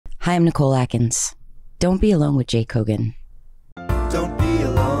Hi, I'm Nicole Atkins. Don't be alone with Jake Hogan. Don't be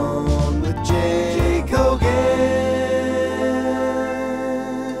alone with Jake Hogan.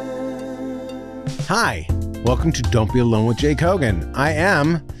 Hi, welcome to Don't Be Alone with Jake Hogan. I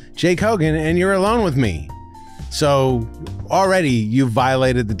am Jake Hogan, and you're alone with me. So already you've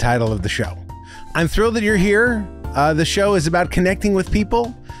violated the title of the show. I'm thrilled that you're here. The show is about connecting with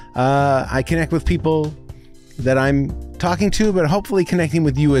people. I connect with people that I'm talking to, but hopefully connecting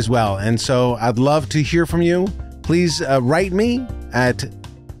with you as well. And so I'd love to hear from you. Please write me at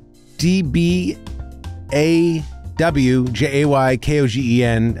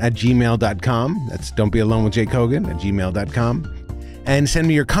dbawjaykogen@gmail.com. That's Don't Be Alone with Jake Hogan @gmail.com. And send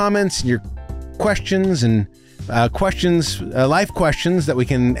me your comments and your questions and life questions that we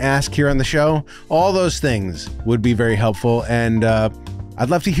can ask here on the show. All those things would be very helpful. And I'd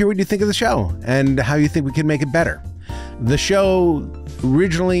love to hear what you think of the show and how you think we can make it better. The show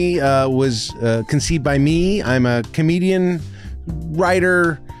originally was conceived by me. I'm a comedian,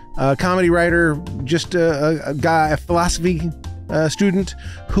 writer, comedy writer, just a guy, a philosophy student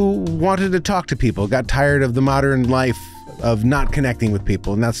who wanted to talk to people, got tired of the modern life of not connecting with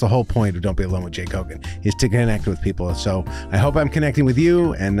people. And that's the whole point of Don't Be Alone with Jake Hogan, is to connect with people. So I hope I'm connecting with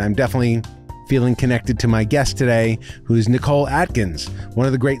you, and I'm definitely feeling connected to my guest today, who is Nicole Atkins, one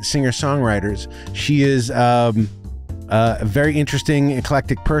of the great singer-songwriters. She is a very interesting,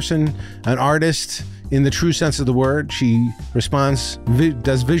 eclectic person, an artist in the true sense of the word. She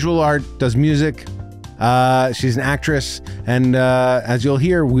does visual art, does music. She's an actress, and as you'll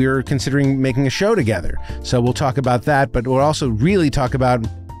hear, we're considering making a show together. So we'll talk about that, but we'll also really talk about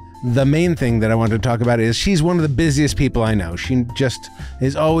the main thing that I wanted to talk about is she's one of the busiest people I know. She just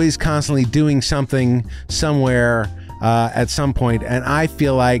is always constantly doing something somewhere at some point, and I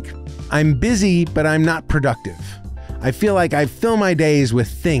feel like I'm busy, but I'm not productive. I feel like I fill my days with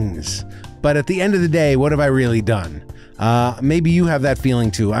things, but at the end of the day, what have I really done? Maybe you have that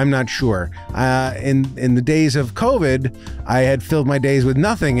feeling too. I'm not sure. In the days of COVID, I had filled my days with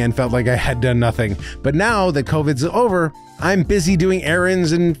nothing and felt like I had done nothing. But now that COVID's over, I'm busy doing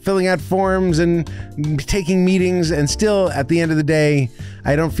errands and filling out forms and taking meetings. And still, at the end of the day,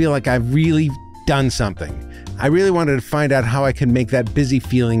 I don't feel like I've really done something. I really wanted to find out how I can make that busy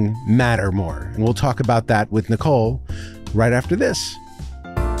feeling matter more. And we'll talk about that with Nicole right after this.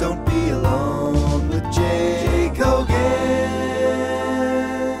 Don't be alone with Jake Hogan.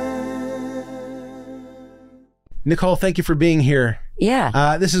 Nicole, thank you for being here.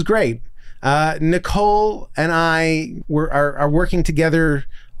 Yeah. This is great. Nicole and I are working together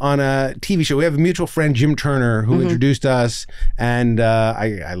on a TV show. We have a mutual friend, Jim Turner, who introduced us, and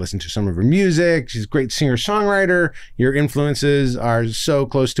I listened to some of her music. She's a great singer-songwriter. Your influences are so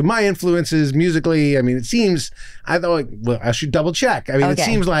close to my influences musically. I mean, it seems, I thought, well, I should double check. I mean, It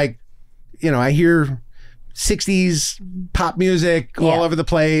seems like, I hear 60s pop music all over the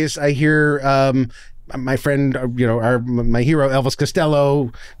place. I hear my friend, my hero, Elvis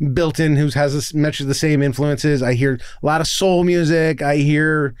Costello, built in, who has much of the same influences. I hear a lot of soul music. I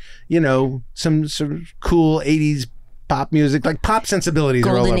hear, some cool 80s pop music, like pop sensibilities.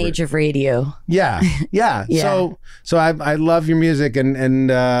 Golden age of radio. Yeah. Yeah. So I love your music,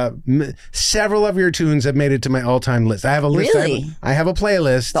 and several of your tunes have made it to my all-time list. I have a list. Really? I have a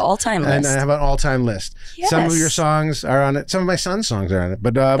playlist. The all-time list. And I have an all-time list. Yes. Some of your songs are on it. Some of my son's songs are on it.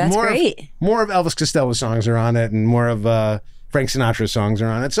 But That's more great. More of Elvis Costello's songs are on it, and more of Frank Sinatra's songs are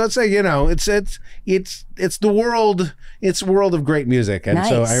on it. So it's it's the world. It's a world of great music, and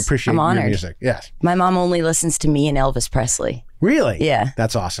so I appreciate your music. Yes. My mom only listens to me and Elvis Presley. Really? Yeah.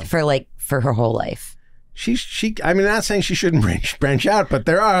 That's awesome. For her whole life. I mean, not saying she shouldn't branch out, but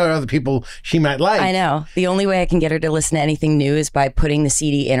there are other people she might like. I know. The only way I can get her to listen to anything new is by putting the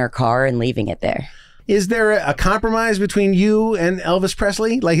CD in her car and leaving it there. Is there a compromise between you and Elvis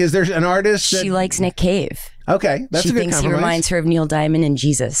Presley? Like, is there an artist that... She likes Nick Cave. Okay, that's a good compromise. She thinks he reminds her of Neil Diamond and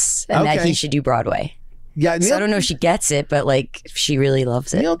Jesus, and that he should do Broadway. Yeah, so I don't know if she gets it, but she really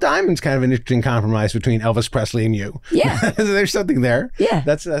loves it. Neil Diamond's kind of an interesting compromise between Elvis Presley and you. Yeah. There's something there. Yeah.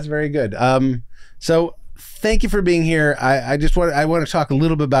 That's very good. So thank you for being here. I want to talk a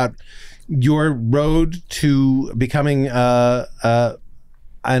little bit about your road to becoming an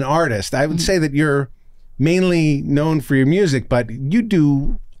artist. I would say that you're mainly known for your music, but you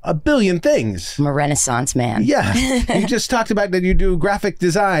do a billion things. I'm a Renaissance man. Yeah. You just talked about that you do graphic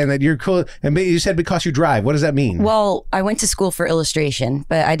design, that you're cool. And you said because you drive. What does that mean? Well, I went to school for illustration,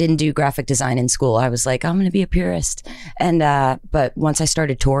 but I didn't do graphic design in school. I was like, I'm going to be a purist. And, but once I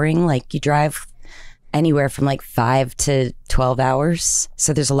started touring, you drive anywhere from 5 to 12 hours.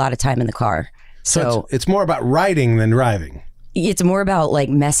 So there's a lot of time in the car. So it's more about riding than driving. It's more about like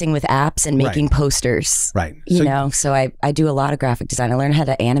messing with apps and making posters. Right. You know, so I do a lot of graphic design. I learned how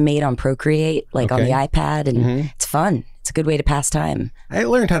to animate on Procreate, like on the iPad, and it's fun. It's a good way to pass time. I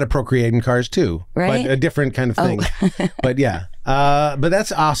learned how to Procreate in cars too, right? But a different kind of thing. But yeah, but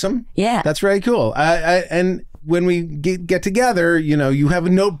that's awesome. Yeah, that's very cool. And when we get together, you know, you have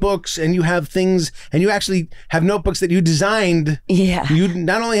notebooks and you have things, and you actually have notebooks that you designed. Yeah. You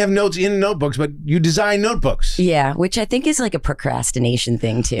not only have notes in notebooks, but you design notebooks. Yeah, which I think is like a procrastination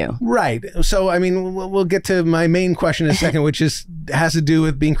thing too. Right. So, I mean, we'll get to my main question in a second, which has to do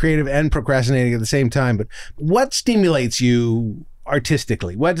with being creative and procrastinating at the same time. But what stimulates you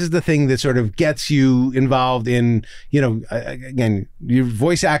artistically? What is the thing that sort of gets you involved in, you know, again, you're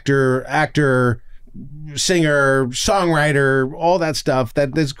voice actor, singer, songwriter, all that stuff,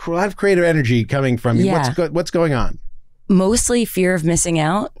 that there's a lot of creative energy coming from you. Yeah. What's going on? Mostly fear of missing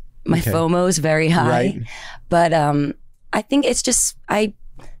out. My FOMO is very high. Right. But I think it's just, I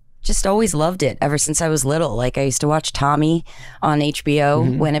just always loved it ever since I was little. Like I used to watch Tommy on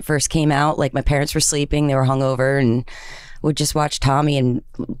HBO when it first came out. Like my parents were sleeping, they were hungover, and would just watch Tommy and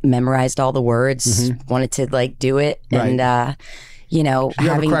memorized all the words, wanted to like do it. Right. And you know, did you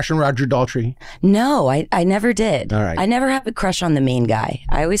have a crush on Roger Daltrey? No, I never did. All right. I never have a crush on the main guy.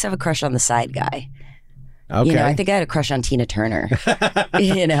 I always have a crush on the side guy. Okay. You know, I think I had a crush on Tina Turner.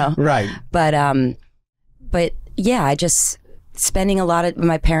 You know, right? But yeah, I just spending a lot of.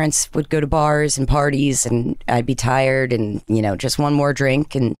 My parents would go to bars and parties, and I'd be tired, and you know, just one more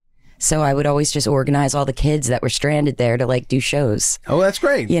drink, and so I would always just organize all the kids that were stranded there to like do shows. Oh, that's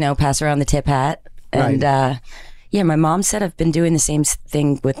great. You know, pass around the tip hat, and yeah, my mom said I've been doing the same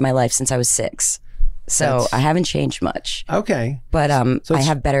thing with my life since I was 6. So I haven't changed much. Okay. But so I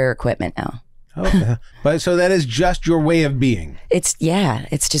have better equipment now. Okay. But so that is just your way of being. It's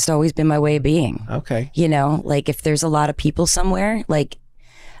just always been my way of being. Okay. You know, like if there's a lot of people somewhere, like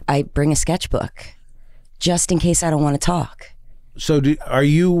I bring a sketchbook just in case I don't want to talk. So are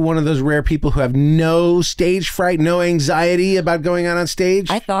you one of those rare people who have no stage fright, no anxiety about going out on stage?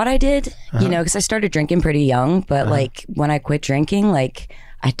 I thought I did, you know, because I started drinking pretty young. But like when I quit drinking, like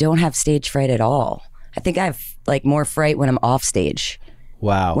I don't have stage fright at all. I think I have like more fright when I'm off stage.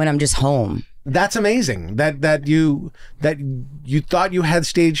 Wow. When I'm just home. That's amazing that you thought you had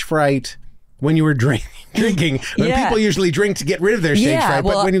stage fright when you were drinking. People usually drink to get rid of their stage fright.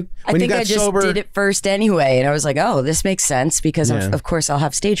 Well, but when you got sober, I just did it first anyway, and I was like, "Oh, this makes sense because of course I'll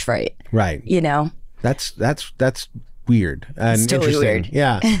have stage fright." Right. You know. That's weird and it's totally interesting.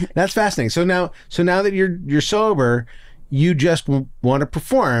 Weird. Yeah, that's fascinating. So now that you're sober, you just want to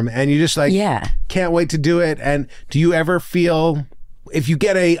perform, and you just like can't wait to do it. And do you ever feel, if you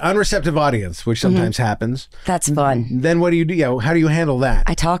get a unreceptive audience, which sometimes happens, that's fun. Then what do you do? Yeah, how do you handle that?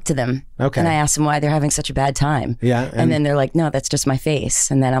 I talk to them. Okay. And I ask them why they're having such a bad time. Yeah. And then they're like, no, that's just my face.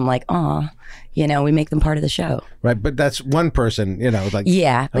 And then I'm like, oh, you know, we make them part of the show. Right. But that's one person, you know, like.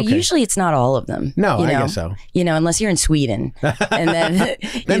 Yeah. But usually it's not all of them. No, I guess so. You know, unless you're in Sweden. And then,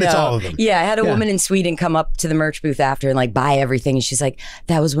 then it's all of them. Yeah. I had a woman in Sweden come up to the merch booth after and like buy everything. And she's like,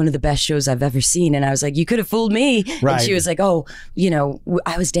 that was one of the best shows I've ever seen. And I was like, you could have fooled me. Right. And she was like, oh, you know,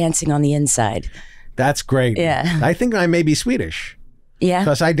 I was dancing on the inside. That's great. Yeah. I think I may be Swedish. Yeah.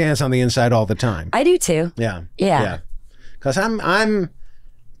 Because I dance on the inside all the time. I do too. Yeah. Yeah. Because I'm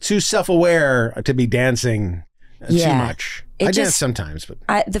too self-aware to be dancing too much. I dance sometimes, but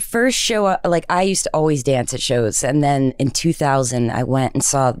the first show, like I used to always dance at shows, and then in 2000 I went and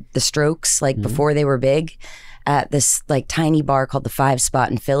saw the Strokes, like before they were big, at this like tiny bar called the 5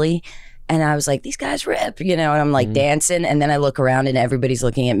 Spot in Philly. And I was like, these guys rip, you know, and I'm like dancing. And then I look around and everybody's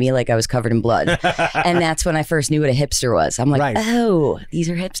looking at me like I was covered in blood. And that's when I first knew what a hipster was. I'm like, oh, these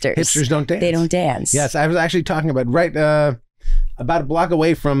are hipsters. Hipsters don't dance. They don't dance. Yes, I was actually talking about about a block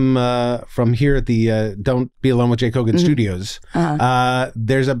away from here at the Don't Be Alone with Jake Hogan Studios.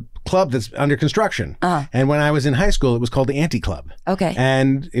 There's a club that's under construction. And when I was in high school, it was called the Anti-Club. Okay.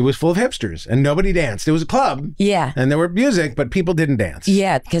 And it was full of hipsters and nobody danced. It was a club. Yeah. And there were music, but people didn't dance.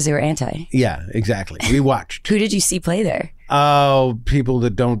 Yeah, because they were anti. Yeah, exactly. We watched. Who did you see play there? Oh, people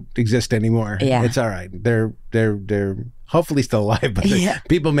that don't exist anymore. Yeah. It's all right. They're hopefully still alive, but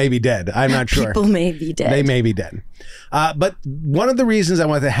people may be dead. I'm not sure. People may be dead. They may be dead. But one of the reasons I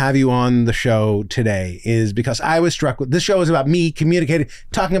wanted to have you on the show today is because I was struck with, this show is about me communicating,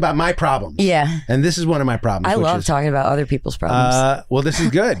 talking about my problems. Yeah. And this is one of my problems. I love talking about other people's problems. Well, this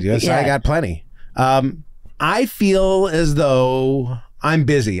is good. Yes, I got plenty. I feel as though I'm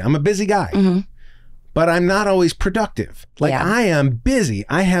busy. I'm a busy guy. But I'm not always productive. Like I am busy.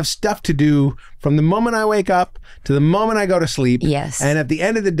 I have stuff to do from the moment I wake up to the moment I go to sleep. Yes. And at the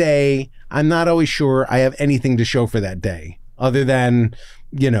end of the day, I'm not always sure I have anything to show for that day other than,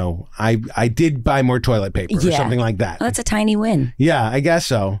 I did buy more toilet paper or something like that. Well, that's a tiny win. Yeah, I guess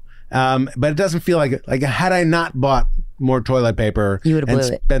so. But it doesn't feel like had I not bought more toilet paper you would have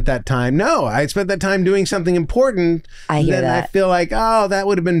spent that time. No, I spent that time doing something important. I hear then that. I feel like, oh, that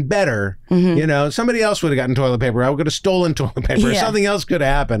would have been better. Somebody else would have gotten toilet paper. I could have stolen toilet paper. Something else could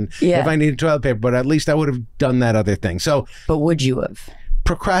have happened if I needed toilet paper. But at least I would have done that other thing. So, but would you have?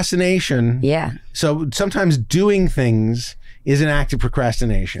 Procrastination. Yeah. So sometimes doing things is an act of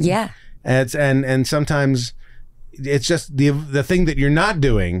procrastination. Yeah. And sometimes it's just the thing that you're not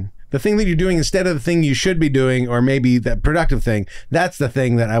doing. The thing that you're doing instead of the thing you should be doing, or maybe that productive thing, that's the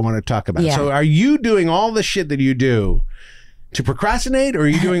thing that I want to talk about. Yeah. So are you doing all the shit that you do to procrastinate, or are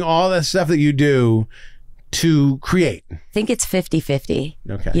you doing all the stuff that you do to create? I think it's 50-50.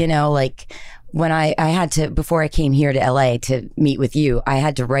 Okay. Like when I had to, before I came here to LA to meet with you, I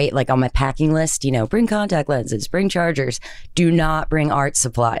had to write like on my packing list, bring contact lenses, bring chargers, do not bring art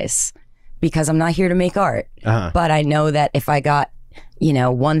supplies, because I'm not here to make art. But I know that if I got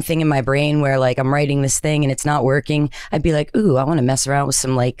one thing in my brain where like I'm writing this thing and it's not working, I'd be like, ooh, I want to mess around with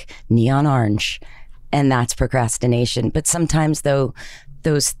some like neon orange. And that's procrastination. But sometimes though,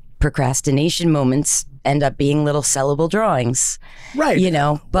 those procrastination moments end up being little sellable drawings. Right.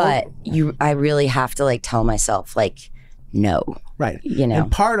 But I really have to like tell myself like, no. Right.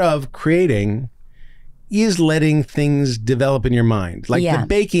 And part of creating is letting things develop in your mind. Like the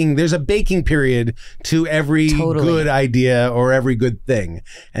baking, there's a baking period to every good idea or every good thing.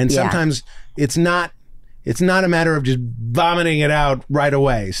 And sometimes it's not a matter of just vomiting it out right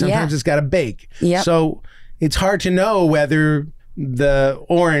away. Sometimes it's got to bake. Yep. So it's hard to know whether the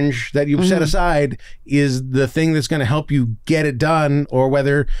orange that you've set aside is the thing that's going to help you get it done, or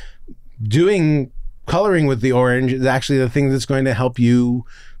whether coloring with the orange is actually the thing that's going to help you,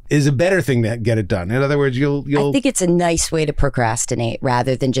 is a better thing to get it done. In other words, you'll I think it's a nice way to procrastinate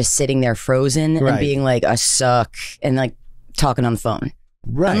rather than just sitting there frozen and being like, I suck, and like talking on the phone.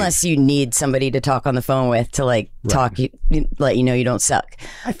 Right. Unless you need somebody to talk on the phone with to like talk, let you know you don't suck.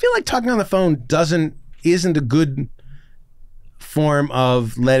 I feel like talking on the phone isn't a good form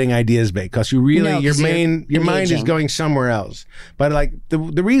of letting ideas bake, because your mind is going somewhere else. But like the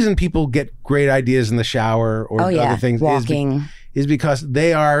reason people get great ideas in the shower or other things is because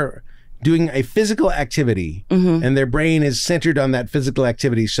they are doing a physical activity and their brain is centered on that physical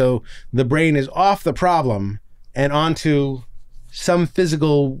activity. So the brain is off the problem and onto some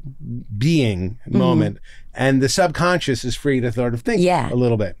physical being moment, and the subconscious is free to sort of think a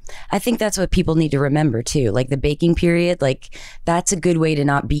little bit. I think that's what people need to remember too. Like the baking period, like that's a good way to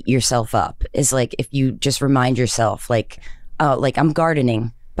not beat yourself up, is like if you just remind yourself like, oh, like I'm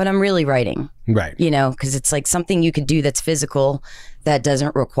gardening, but I'm really writing. Right. Because it's like something you could do that's physical that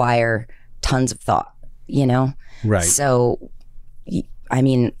doesn't require tons of thought, Right. So I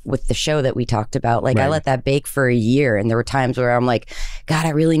mean, with the show that we talked about, like I let that bake for a year, and there were times where I'm like, God, I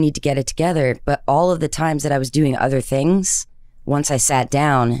really need to get it together. But all of the times that I was doing other things, once I sat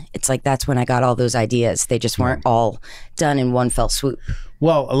down, it's like that's when I got all those ideas. They just weren't all done in one fell swoop.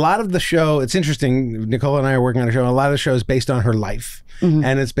 Well, a lot of the show, it's interesting. Nicole and I are working on a show. A lot of the show is based on her life,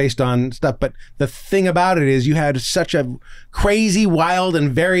 and it's based on stuff. But the thing about it is you had such a crazy, wild,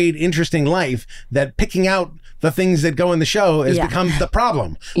 and varied, interesting life that picking out the things that go in the show has become the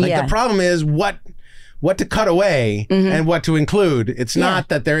problem. Like the problem is what to cut away and what to include. It's not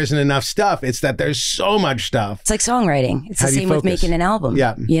that there isn't enough stuff. It's that there's so much stuff. It's like songwriting. It's the same with making an album.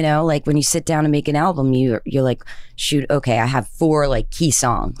 Yeah. Like when you sit down and make an album, you're like, shoot, okay, I have 4 like key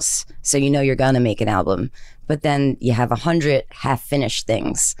songs. So you're gonna make an album. But then you have 100 half-finished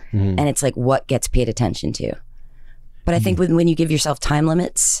things. And it's like, what gets paid attention to? But I think when you give yourself time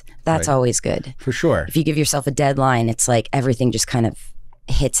limits, that's always good. For sure. If you give yourself a deadline, it's like everything just kind of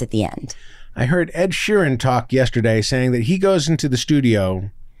hits at the end. I heard Ed Sheeran talk yesterday saying that he goes into the studio,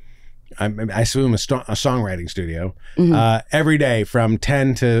 I assume a songwriting studio, every day from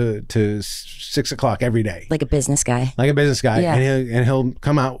 10 to 6 o'clock every day. Like a business guy. Like a business guy. Yeah. And he'll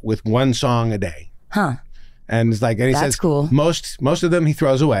come out with 1 song a day. Huh. And it's like, and he says, cool. Most of them he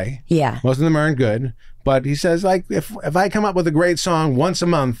throws away. Yeah. Most of them aren't good. But he says, like, if I come up with a great song once a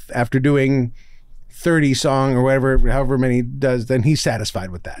month after doing 30 song or whatever, however many he does, then he's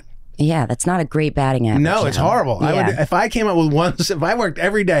satisfied with that. Yeah, that's not a great batting average. No, it's horrible. Yeah. If I came up with if I worked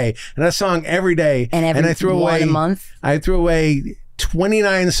every day and a song every day, and I threw away a month, I threw away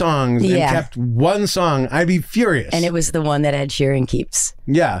 29 songs and kept 1 song, I'd be furious. And it was the one that Ed Sheeran keeps.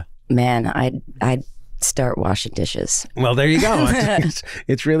 Yeah, man, I'd start washing dishes. Well, there you go.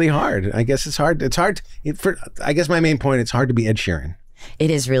 It's really hard. I guess it's hard. I guess my main point, it's hard to be Ed Sheeran.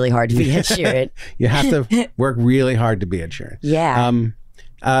 It is really hard to be Ed Sheeran. You have to work really hard to be Ed Sheeran. Yeah.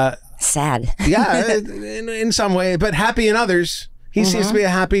 Sad. Yeah, in some way, but happy in others. He seems to be a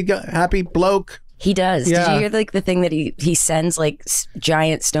happy bloke. He does. Yeah. Did you hear like the thing that he sends like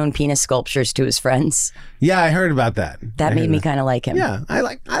giant stone penis sculptures to his friends? Yeah, I heard about that. That made me kind of like him. Yeah, I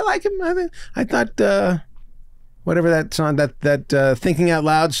like him. I thought whatever that song, that Thinking Out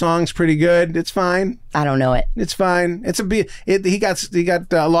Loud song's pretty good. It's fine. I don't know it. It's fine. He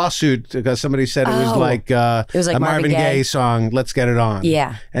got a lawsuit because somebody said it was like a Marvin Gaye song. Let's Get It On.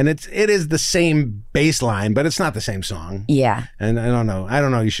 Yeah, and it is the same bass line, but it's not the same song. Yeah, and I don't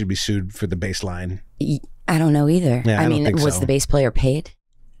know. You should be sued for the bass line. I don't know either. Yeah, I mean, was the bass player paid?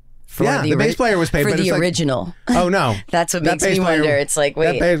 The bass player was paid for but the original. Oh no, that's what makes me wonder. It's like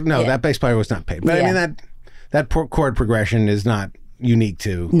wait, that bass player was not paid. But I mean that chord progression is not unique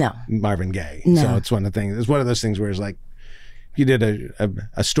to Marvin Gaye. No. So it's one of the things. It's one of those things where it's like you did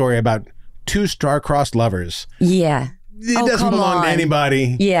a story about two star-crossed lovers. Yeah. It doesn't belong to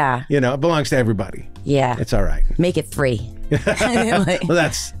anybody. Yeah. It belongs to everybody. Yeah. It's all right. Make it 3. Well,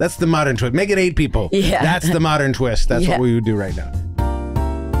 that's the modern twist. Make it 8 people. Yeah. That's the modern twist. That's what we would do right now.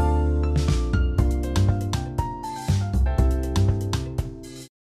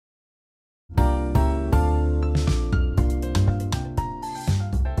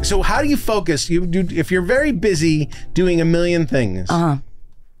 So how do you focus? If you're very busy doing a million things,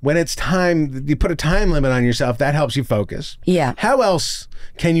 when it's time, you put a time limit on yourself, that helps you focus. Yeah. How else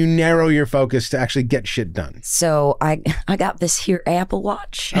can you narrow your focus to actually get shit done? So I got this here Apple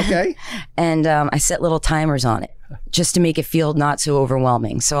Watch. Okay. And I set little timers on it just to make it feel not so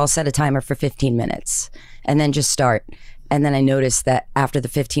overwhelming. So I'll set a timer for 15 minutes and then just start. And then I notice that after the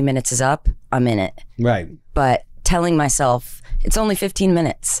 15 minutes is up, I'm in it. Right. But telling myself it's only 15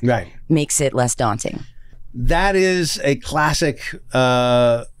 minutes makes it less daunting. That is a classic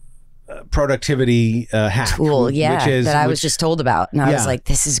productivity hack. Tool, that I was just told about. And I was like,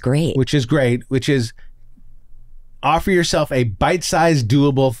 this is great. Which is great, which is offer yourself a bite-sized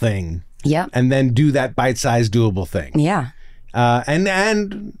doable thing. Yeah. And then do that bite-sized doable thing. Yeah.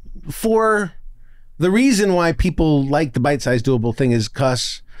 And for the reason why people like the bite-sized doable thing is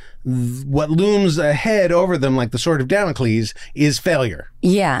because what looms ahead over them like the sword of Damocles is failure.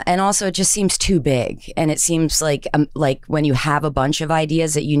 Yeah, and also it just seems too big, and it seems like when you have a bunch of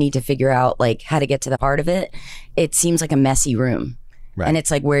ideas that you need to figure out like how to get to the heart of it, it seems like a messy room. Right. And it's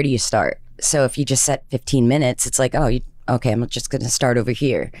like, where do you start? So if you just set 15 minutes, it's like, okay, I'm just going to start over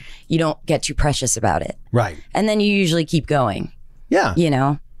here. You don't get too precious about it. Right. And then you usually keep going. Yeah.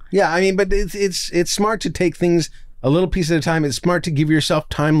 Yeah, I mean, but it's smart to take things a little piece at a time. It's smart to give yourself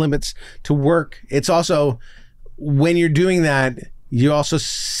time limits to work. It's also, when you're doing that, you also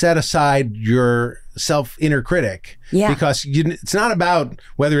set aside your inner critic. Yeah. Because it's not about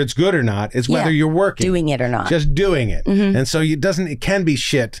whether it's good or not. It's whether you're working. Doing it or not. Just doing it. Mm-hmm. And so it can be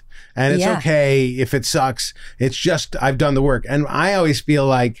shit. And it's okay if it sucks. It's just, I've done the work. And I always feel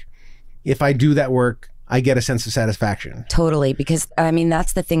like if I do that work, I get a sense of satisfaction. Totally. Because I mean,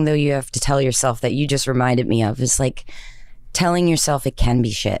 that's the thing though, you have to tell yourself that you just reminded me of is like telling yourself it can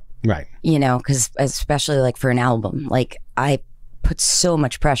be shit. Right. Because especially like for an album, like I put so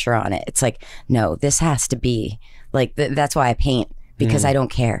much pressure on it. It's like, no, this has to be like, that's why I paint, because I don't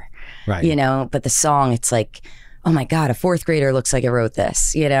care. Right. But the song, it's like, oh my God, a 4th grader looks like I wrote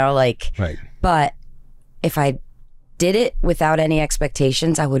this, like, right. But if I did it without any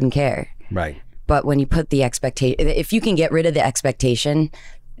expectations, I wouldn't care. Right. But when you put the expectation, if you can get rid of the expectation,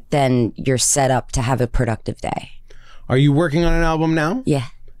 then you're set up to have a productive day. Are you working on an album now? Yeah.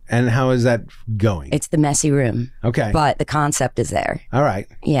 And how is that going? It's the messy room. Okay. But the concept is there. All right.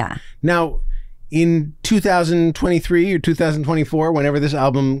 Yeah. Now, in 2023 or 2024, whenever this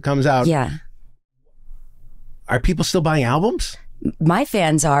album comes out, are people still buying albums? My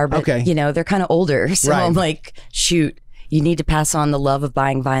fans are, but they're kind of older. So I'm like, shoot. You need to pass on the love of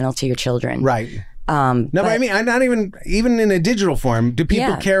buying vinyl to your children. Right. But I mean, I'm not even in a digital form. Do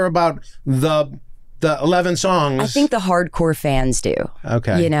people care about the 11 songs? I think the hardcore fans do.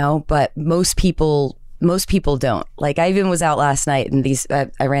 Okay. But most people don't. Like I even was out last night and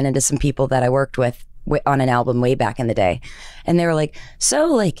I ran into some people that I worked with on an album way back in the day. And they were like, so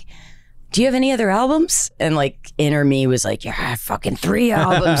like, do you have any other albums? And like inner me was like, yeah, I have fucking 3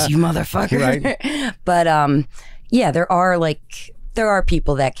 albums, you motherfucker. Right. But yeah, there are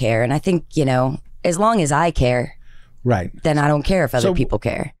people that care. And I think, as long as I care, Right. then I don't care if other people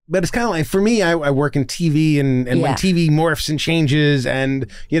care. But it's kind of like, for me, I work in TV, and when TV morphs and changes, and,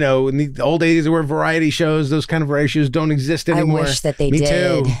 you know, in the old days there were variety shows, those kind of variety shows don't exist anymore. I wish that they did. Me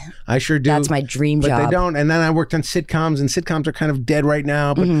did. too. I sure do. That's my dream job. But they don't. And then I worked on sitcoms, and sitcoms are kind of dead right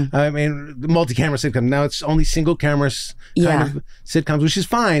now. But I mean, the multi-camera sitcom. Now it's only single cameras kind of sitcoms, which is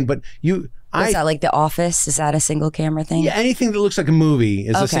fine. But Is that like The Office? Is that a single camera thing? Yeah, anything that looks like a movie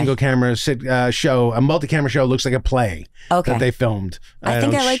is a single camera show. A multi-camera show looks like a play that they filmed. I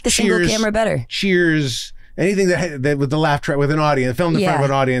think I like the single camera better. Cheers. Anything that with the laugh track with an audience, filmed in front of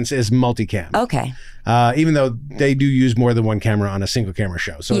an audience, is multicam. Okay. Even though they do use more than one camera on a single camera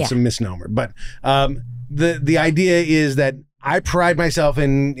show, so it's a misnomer. But the idea is that I pride myself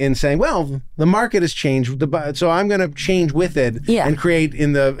in saying, well, the market has changed, so I'm going to change with it and create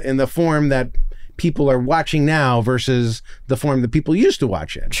in the form that people are watching now versus the form that people used to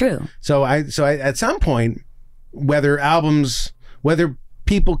watch it. True. So I at some point, whether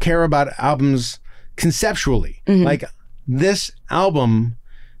people care about albums conceptually, like this album,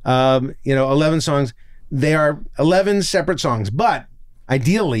 11 songs, they are 11 separate songs, but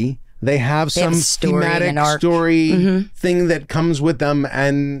ideally they have some thematic story thing that comes with them,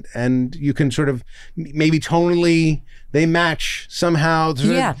 and you can sort of maybe tonally they match somehow.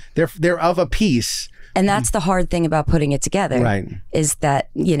 They're of a piece. And that's the hard thing about putting it together, right? Is that,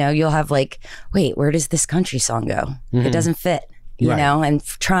 you'll have like, wait, where does this country song go? It doesn't fit, you know, and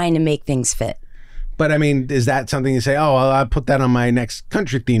trying to make things fit. But I mean, is that something you say, oh, I'll put that on my next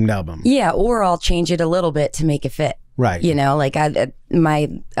country themed album? Yeah, or I'll change it a little bit to make it fit. Right. Like my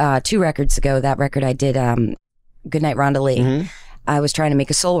 2 records ago, that record I did, Goodnight Rhonda Lee, I was trying to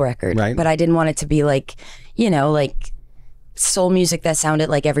make a soul record, but I didn't want it to be like, like soul music that sounded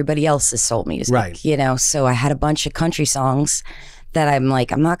like everybody else's soul music, right? So I had a bunch of country songs that I'm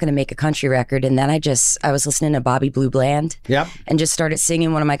like, I'm not going to make a country record. And then I was listening to Bobby Blue Bland and just started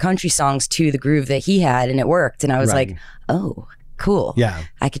singing one of my country songs to the groove that he had, and it worked. And I was like, oh, cool. Yeah.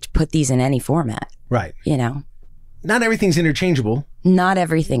 I could put these in any format. Right. Not everything's interchangeable. Not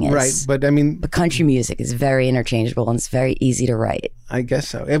everything is. Right, but I mean... But country music is very interchangeable, and it's very easy to write. I guess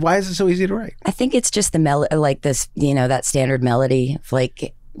so. Why is it so easy to write? I think it's just the like this, that standard melody of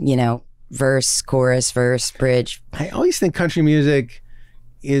like, verse, chorus, verse, bridge. I always think country music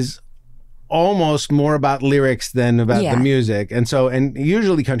is almost more about lyrics than about the music. And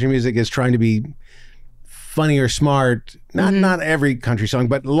usually country music is trying to be funny or smart. Not every country song,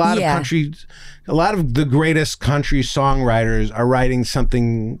 but a lot of the greatest country songwriters are writing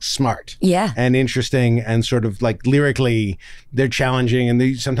something smart and interesting, and sort of like lyrically they're challenging,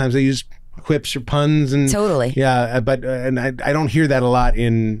 and sometimes they use quips or puns and but I don't hear that a lot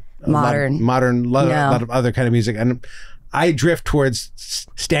in modern a lot of other kind of music, and I drift towards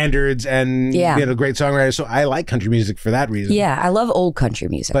standards and great songwriters, so I like country music for that reason. Yeah, I love old country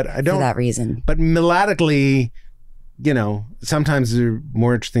music, but I don't for that reason. But melodically, sometimes they're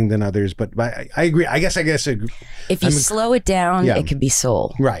more interesting than others. But I agree. I guess if you slow it down, it could be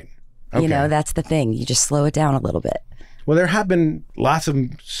soul. Right. Okay. That's the thing. You just slow it down a little bit. Well, there have been lots of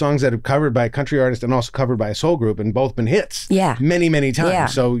songs that have covered by a country artist and also covered by a soul group, and both been hits. Yeah. Many, many times. Yeah.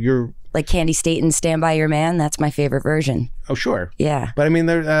 So you're like Candy Staten's "Stand by Your Man." That's my favorite version. Oh, sure. Yeah. But I mean,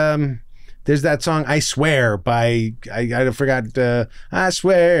 there's that song "I Swear" by I forgot. I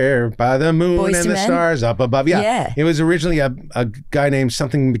swear by the moon and the stars up above. Yeah. It was originally a guy named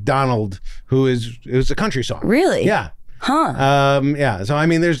something McDonald it was a country song. Really? Yeah. Huh. Yeah. So I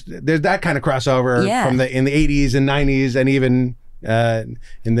mean, there's that kind of crossover from in the 80s and 90s, and even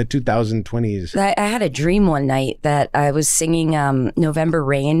in the 2020s. I had a dream one night that I was singing November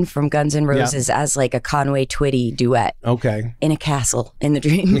Rain from Guns N' Roses as like a Conway Twitty duet. Okay. In a castle in the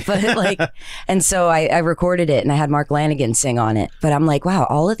dream. But and so I recorded it, and I had Mark Lanigan sing on it. But I'm like, wow,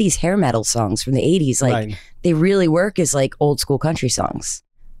 all of these hair metal songs from the 80s, they really work as like old school country songs.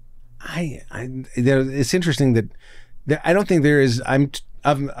 It's interesting that I don't think there is. I'm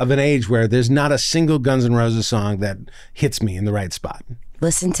of an age where there's not a single Guns N' Roses song that hits me in the right spot.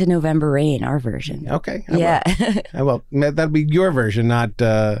 Listen to November Rain, our version. Okay. I will. That'll be your version, not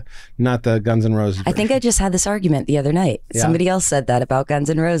the Guns N' Roses version. I think I just had this argument the other night. Yeah. Somebody else said that about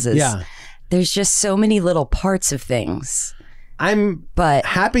Guns N' Roses. Yeah. There's just so many little parts of things. I'm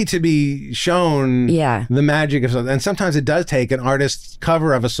happy to be shown the magic of something. And sometimes it does take an artist's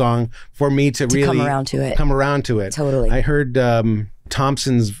cover of a song for me to really come around to it. Totally. I heard Richard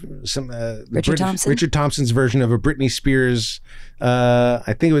Thompson's version of a Britney Spears,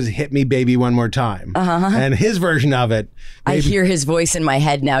 I think it was "Hit Me Baby One More Time." And his version of it, I hear his voice in my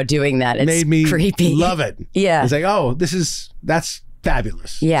head now doing that. It's made me creepy. Love it. Yeah. It's like, oh, that's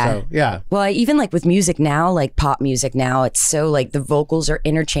fabulous. Yeah. So, yeah. Well, even like with music now, like pop music now, it's so like the vocals are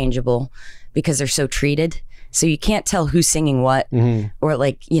interchangeable because they're so treated. So you can't tell who's singing what, or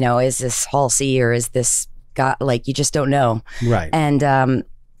like, you know, is this Halsey or is this like, you just don't know. Right. And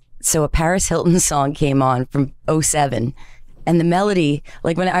so a Paris Hilton song came on from 07. And the melody,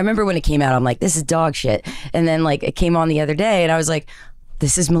 like I remember when it came out, I'm like, this is dog shit. And then like it came on the other day and I was like,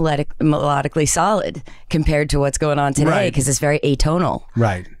 this is melodically solid compared to what's going on today because it's very atonal.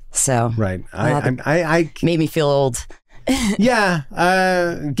 Right. So. Right. I made me feel old. Yeah.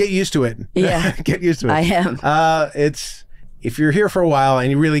 Get used to it. Yeah. Get used to it. I am. It's, if you're here for a while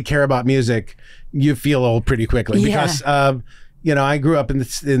and you really care about music, you feel old pretty quickly because, you know, I grew up in the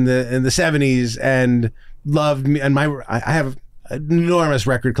 70s and loved me, and I have an enormous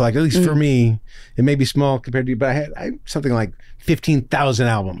record collection. At least for me, it may be small compared to you, but I had something like 15,000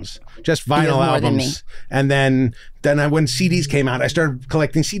 albums, just vinyl albums. And then when CDs came out, I started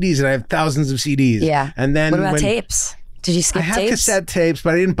collecting CDs, and I have thousands of CDs. Yeah. And then what about tapes? Did you skip tapes? I have cassette tapes,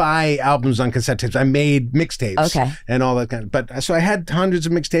 but I didn't buy albums on cassette tapes. I made mixtapes and all that kind of, but so I had hundreds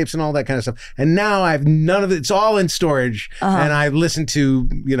of mixtapes and all that kind of stuff. And now I have none of it. It's all in storage. And I listen to,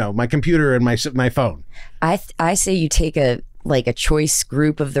 you know, my computer and my phone. I say you take a choice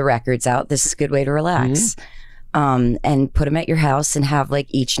group of the records out. This is a good way to relax. And put them at your house and have like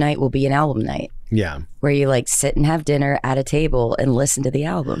each night will be an album night. Yeah. Where you like sit and have dinner at a table and listen to the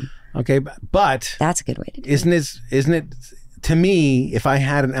album. Okay, but that's a good way to do it. Isn't it, to me, if I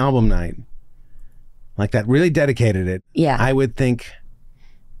had an album night like that, really dedicated it, I would think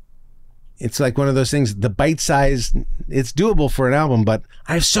it's like one of those things, the bite size, it's doable for an album, but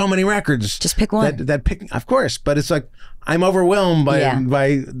I have so many records. Just pick one. That pick, of course, but it's like I'm overwhelmed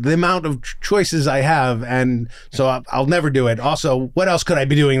by the amount of choices I have, and so I'll never do it. Also, what else could I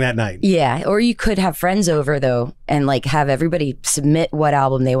be doing that night? Yeah, or you could have friends over though, and like have everybody submit what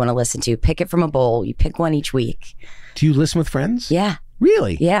album they want to listen to. Pick it from a bowl. You pick one each week. Do you listen with friends? Yeah.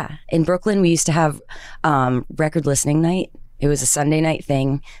 Really? Yeah. In Brooklyn, we used to have record listening night. It was a Sunday night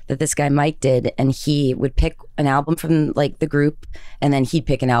thing that this guy Mike did, and he would pick an album from like the group, and then he'd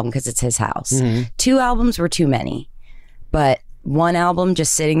pick an album because it's his house. 2 albums were too many, but one album,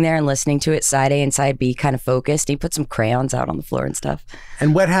 just sitting there and listening to it, side A and side B, kind of focused. He put some crayons out on the floor and stuff.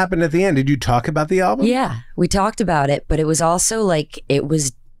 And what happened at the end? Did you talk about the album? Yeah, we talked about it, but it was also like, it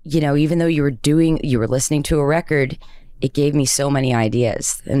was, you know, even though you were listening to a record, it gave me so many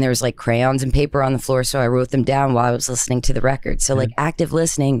ideas, and there was like crayons and paper on the floor, so I wrote them down while I was listening to the record. So like active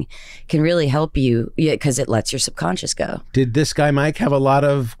listening can really help you, because it lets your subconscious go. Did this guy Mike have a lot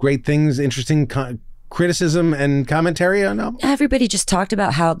of great things, interesting criticism and commentary on album? Everybody just talked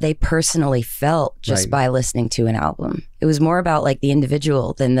about how they personally felt just by listening to an album. It was more about like the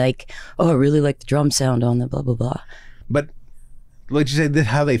individual than like, oh, I really like the drum sound on the blah blah blah. But like you said,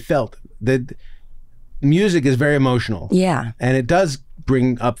 how they felt. That music is very emotional. Yeah. And it does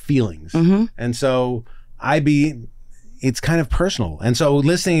bring up feelings. And so it's kind of personal. And so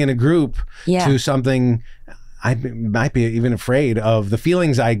listening in a group to something, I might be even afraid of the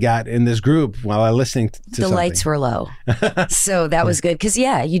feelings I got in this group while I listening to something. The lights were low. So that was good. Cause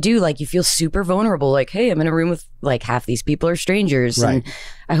you do, like, you feel super vulnerable. Like, hey, I'm in a room with like half these people are strangers. And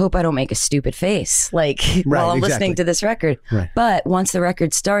I hope I don't make a stupid face, like while I'm listening to this record. But once the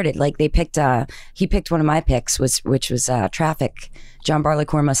record started, like he picked one of my picks, which was Traffic, John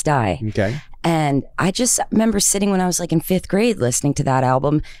Barleycorn Must Die. Okay. And I just remember sitting when I was like in 5th grade listening to that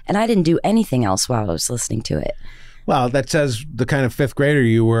album, and I didn't do anything else while I was listening to it. Well, that says the kind of 5th grader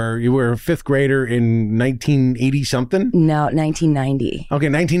you were. You were a 5th grader in 1980 something? No, 1990. Okay,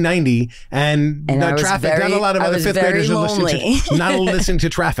 1990. And Traffic. Not a lot of other 5th graders are listening to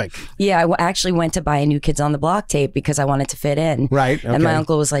Traffic. Yeah, I actually went to buy a New Kids on the Block tape because I wanted to fit in. Right. Okay. And my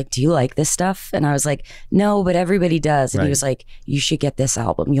uncle was like, do you like this stuff? And I was like, no, but everybody does. And he was like, you should get this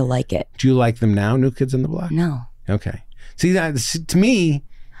album. You'll like it. Do you like them now, New Kids on the Block? No. Okay. See, to me,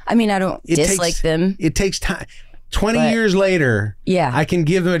 I mean, I don't dislike them. It takes time. 20 years later, I can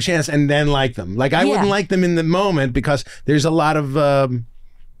give them a chance and then like them. Like I wouldn't like them in the moment because there's a lot of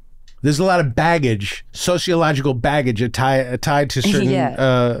baggage, sociological baggage tied to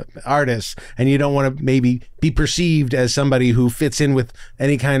certain artists, and you don't want to maybe be perceived as somebody who fits in with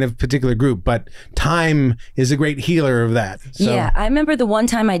any kind of particular group. But time is a great healer of that. So. Yeah, I remember the one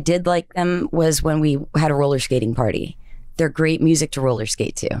time I did like them was when we had a roller skating party. They're great music to roller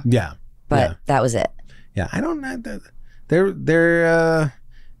skate to. Yeah, but that was it. Yeah, I don't know. They're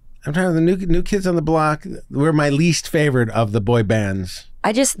I'm trying to, the new Kids on the Block were my least favorite of the boy bands.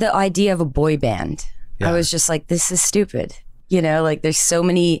 The idea of a boy band, I was just like, this is stupid. You know, like there's so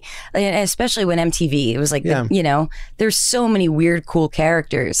many, especially when MTV, it was like, you know, there's so many weird, cool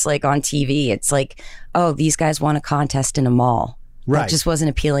characters like on TV. It's like, oh, these guys won a contest in a mall. Right. That just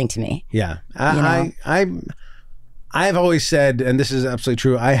wasn't appealing to me. Yeah. I've always said, and this is absolutely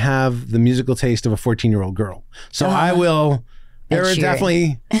true, I have the musical taste of a 14-year-old girl. So I will... There are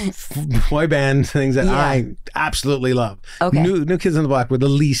definitely boy band things that I absolutely love. Okay. New Kids on the Block were the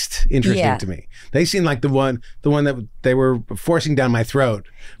least interesting to me. They seemed like the one that they were forcing down my throat,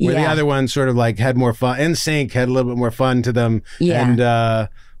 where the other one sort of like had more fun. NSYNC had a little bit more fun to them. Yeah. And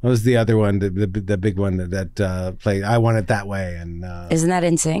what was the other one, the big one that played I Want It That Way? And isn't that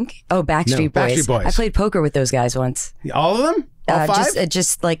NSYNC? Oh, Backstreet Boys. Backstreet Boys. I played poker with those guys once. All of them? All five?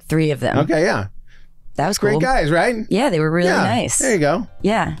 Just like 3 of them. Okay, yeah. That was cool. Great guys, right? Yeah, they were really nice. There you go.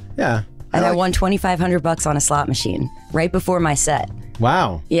 Yeah. Yeah. And I won $2,500 on a slot machine right before my set.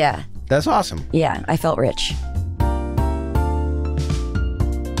 Wow. Yeah. That's awesome. Yeah, I felt rich.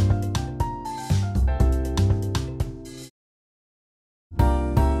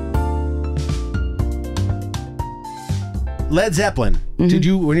 Led Zeppelin. Did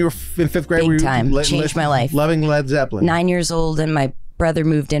you, when you were in 5th grade, Big time. Changed my life. Loving Led Zeppelin. 9 years old, and my brother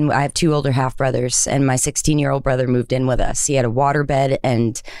moved in. I have 2 older half brothers, and my 16-year-old brother moved in with us. He had a waterbed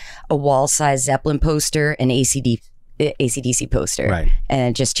and a wall-size Zeppelin poster and AC/DC poster. Right.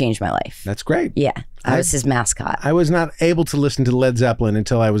 And it just changed my life. That's great. Yeah. I was his mascot. I was not able to listen to Led Zeppelin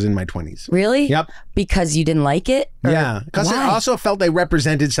until I was in my 20s. Really? Yep. Because you didn't like it? Yeah. Because I also felt they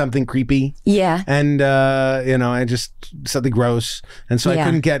represented something creepy. Yeah. And, you know, I just, something gross. And so I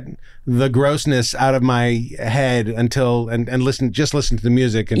couldn't get the grossness out of my head until, and listen to the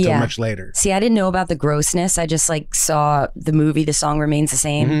music until much later. See, I didn't know about the grossness. I just like saw the movie, The Song Remains the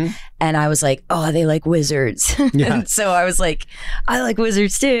Same. And I was like, oh, they like wizards. And so I was like, I like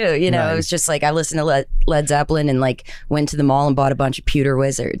wizards too. You know, it was just like, I listened to Led Zeppelin and like went to the mall and bought a bunch of pewter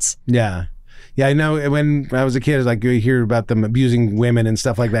wizards. Yeah. Yeah, I know when I was a kid, like you hear about them abusing women and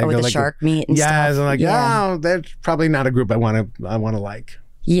stuff like that. Oh, with the like, shark meat and stuff. Yeah, I'm like, oh, that's probably not a group I want to like.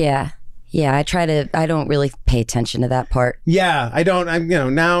 Yeah. Yeah, I don't really pay attention to that part. Yeah, I don't.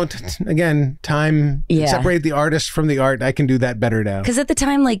 Now, again, time, separate the artist from the art. I can do that better now. Because at the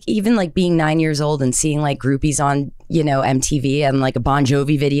time, like, even like being 9 years old and seeing like groupies on, MTV and like a Bon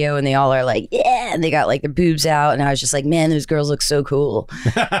Jovi video, and they all are like, yeah, and they got like their boobs out. And I was just like, man, those girls look so cool.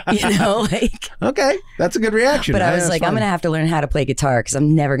 Like. Okay, that's a good reaction. But I was like, I'm going to have to learn how to play guitar because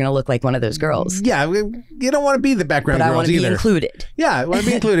I'm never going to look like one of those girls. Yeah, you don't want to be the background girls either. But I want to be included. Yeah, I want to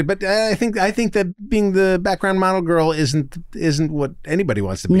be included. But I think that being the background model girl isn't what anybody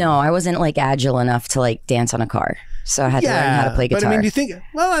wants to be. No, I wasn't like agile enough to like dance on a car. So I had to learn how to play guitar. But I mean, do you think,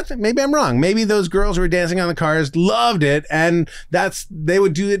 well, maybe I'm wrong. Maybe those girls who were dancing on the cars loved it, and they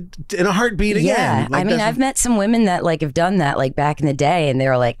would do it in a heartbeat again. Yeah, like, I mean, I've met some women that like have done that like back in the day, and they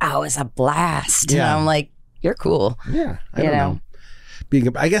were like, oh, it's a blast. Yeah. And I'm like, you're cool. Yeah, I don't know.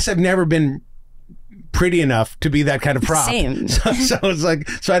 I guess I've never been pretty enough to be that kind of prop. Same. So it's like,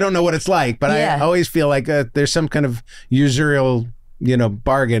 so I don't know what it's like, but I always feel like there's some kind of usurial,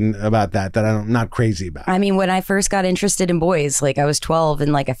 bargain about that I'm not crazy about. I mean, when I first got interested in boys, like I was 12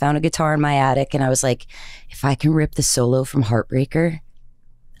 and like I found a guitar in my attic and I was like, if I can rip the solo from Heartbreaker,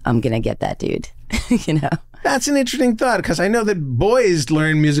 I'm going to get that dude, That's an interesting thought, because I know that boys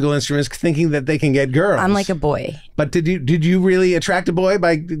learn musical instruments thinking that they can get girls. I'm like a boy. But did you really attract a boy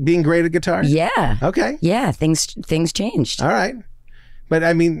by being great at guitar? Yeah. Okay. Yeah, things changed. All right. But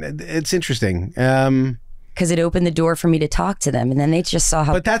I mean, it's interesting. Because it opened the door for me to talk to them, and then they just saw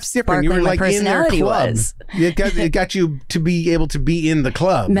how. But that's different. You were like in their club. It got you to be able to be in the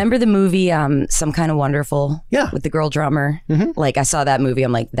club. Remember the movie Some Kind of Wonderful? Yeah. With the girl drummer. Mm-hmm. Like I saw that movie,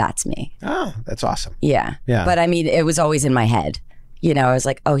 I'm like, that's me. Oh, that's awesome. Yeah. Yeah. But I mean, it was always in my head. I was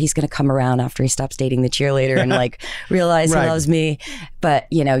like, oh, he's gonna come around after he stops dating the cheerleader and like realize he loves me. But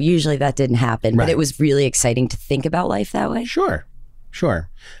usually that didn't happen. Right. But it was really exciting to think about life that way. Sure.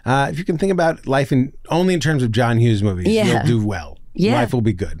 If you can think about life only in terms of John Hughes movies, you'll do well. Yeah. Life will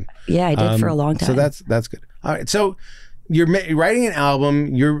be good. Yeah, I did for a long time. So that's good. All right. So you're writing an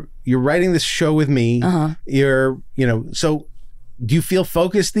album. You're writing this show with me. Uh-huh. So do you feel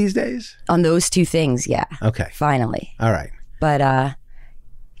focused these days? On those two things, yeah. Okay. Finally. All right. But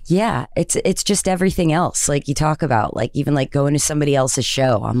yeah, it's just everything else. Like you talk about, like even like going to somebody else's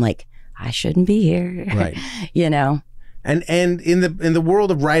show. I'm like, I shouldn't be here. Right. And in the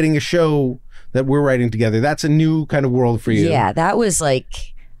world of writing a show that we're writing together, that's a new kind of world for you. Yeah, that was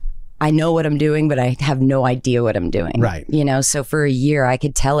like, I know what I'm doing, but I have no idea what I'm doing. Right. So for a year I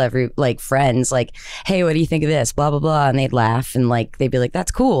could tell friends like, hey, what do you think of this? Blah, blah, blah. And they'd laugh and like, they'd be like,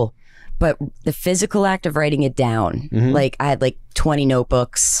 that's cool. but the physical act of writing it down, like I had like 20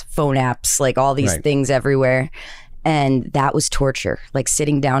 notebooks, phone apps, like all these things everywhere. And that was torture. Like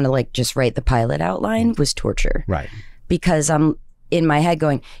sitting down to like just write the pilot outline was torture. Right. Because I'm in my head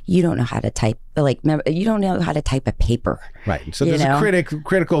going, you don't know how to type, like, you don't know how to type a paper. Right. So there's a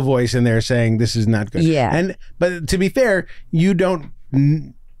critical voice in there saying this is not good. Yeah. But to be fair, you don't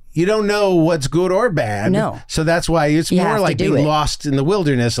know what's good or bad. No. So that's why it's more like being lost in the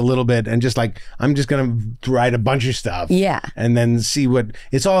wilderness a little bit and just like, I'm just going to write a bunch of stuff. Yeah. And then see what,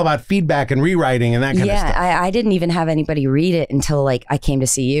 it's all about feedback and rewriting and that kind of stuff. Yeah. I didn't even have anybody read it until like I came to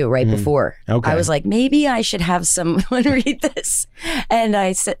see you right before. Okay. I was like, maybe I should have someone read this. And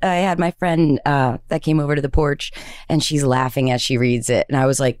I had my friend that came over to the porch and she's laughing as she reads it. And I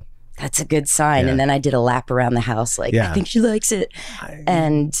was like, that's a good sign. And then I did a lap around the house like, I think she likes it.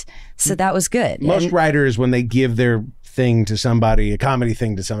 And so that was good. Most writers, when they give their thing to somebody, a comedy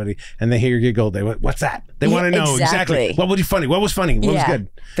thing to somebody, and they hear your giggle, they went, what's that? They want to know exactly what was funny, what was funny, what was good.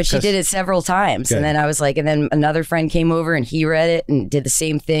 But she did it several times. And then I was like, and then another friend came over and he read it and did the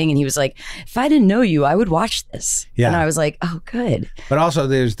same thing. And he was like, if I didn't know you, I would watch this. Yeah. And I was like, oh, good. But also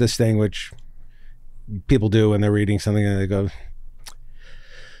there's this thing which people do when they're reading something and they go,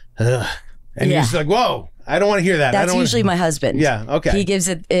 ugh. And you're just like, whoa, I don't want to hear that. That's usually my husband. Yeah, okay. He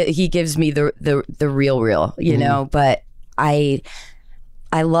gives me the real, you know, but I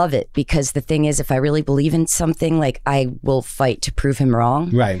love it because the thing is, if I really believe in something, like I will fight to prove him wrong.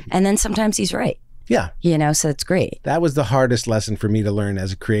 Right. And then sometimes he's right. Yeah. You know, so it's great. That was the hardest lesson for me to learn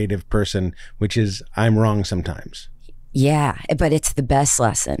as a creative person, which is I'm wrong sometimes. Yeah, but it's the best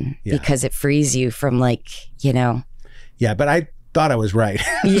lesson because it frees you from like, you know. Yeah, but I thought I was right.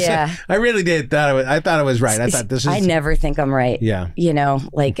 Yeah. I really did. I thought I was right. I thought this is... I never think I'm right. Yeah. You know,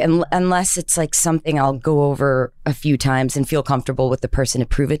 like, unless it's like something I'll go over a few times and feel comfortable with the person to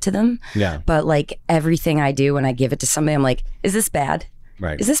prove it to them. Yeah. But like everything I do when I give it to somebody, I'm like, is this bad?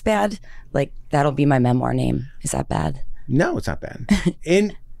 Right. Is this bad? Like, that'll be my memoir name. Is that bad? No, it's not bad.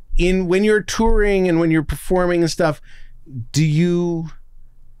 In when you're touring and when you're performing and stuff,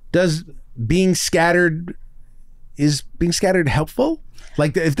 does being scattered helpful?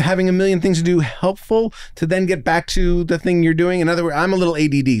 Like, if having a million things to do helpful to then get back to the thing you're doing? In other words, I'm a little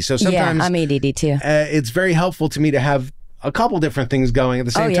ADD, so sometimes I'm ADD too. It's very helpful to me to have a couple different things going at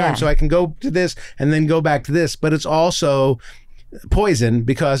the same time, so I can go to this and then go back to this. But it's also poison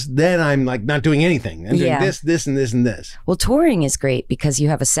because then I'm like not doing anything and doing this and this and this. Well, touring is great because you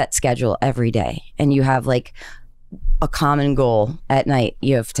have a set schedule every day and you have like a common goal at night.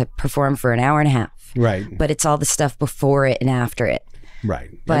 You have to perform for an hour and a half. Right. But it's all the stuff before it and after it. Right.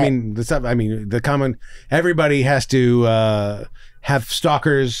 But, the common, everybody has to have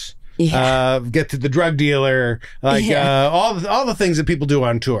stalkers, get to the drug dealer, like all the things that people do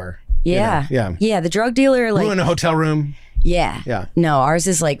on tour. Yeah. You know? Yeah. The drug dealer, like, ruin a hotel room. Yeah. Yeah. No, ours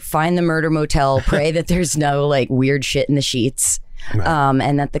is like find the murder motel, pray that there's no like weird shit in the sheets,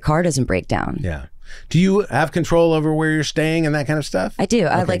 and that the car doesn't break down. Yeah. Do you have control over where you're staying and that kind of stuff? I do.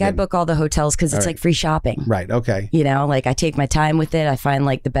 Okay, I book all the hotels because it's like free shopping. Right. Okay. You know, like I take my time with it. I find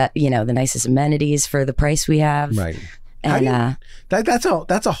like the nicest amenities for the price we have. Right. And that's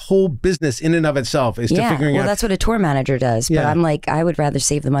a whole business in and of itself is to figuring out. Well, that's what a tour manager does. But I'm like, I would rather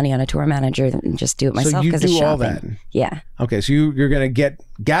save the money on a tour manager than just do it myself because it's shopping. So you do all that? Yeah. Okay, so you're going to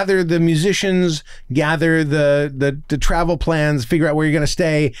gather the musicians, gather the travel plans, figure out where you're going to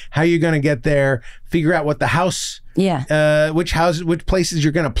stay, how you're going to get there, figure out what the house, which places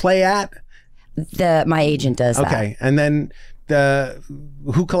you're going to play at. My agent does that. Okay, and then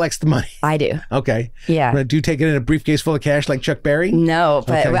who collects the money? I do. Okay. Yeah. Do you take it in a briefcase full of cash like Chuck Berry? No,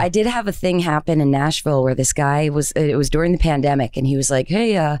 but I did have a thing happen in Nashville where this guy it was during the pandemic and he was like,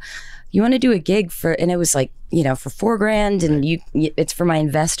 hey, you want to do a gig and it was like, you know, for $4,000 and it's for my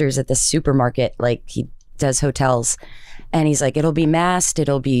investors at the supermarket. Like he does hotels and he's like, it'll be masked.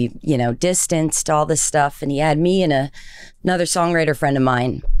 It'll be, you know, distanced, all this stuff. And he had me and another songwriter friend of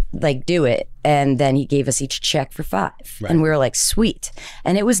mine like do it, and then he gave us each a check for $5,000 and we were like, sweet.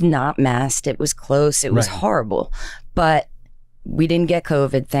 And it was not masked, it was close, it was horrible, but we didn't get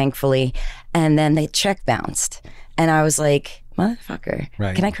COVID, thankfully. And then the check bounced and I was like, motherfucker,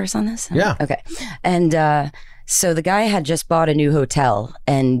 can I curse on this? Yeah. Okay. And so the guy had just bought a new hotel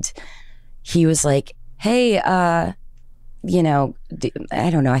and he was like, hey, you know, I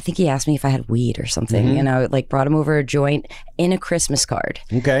don't know. I think he asked me if I had weed or something. And I like brought him over a joint in a Christmas card.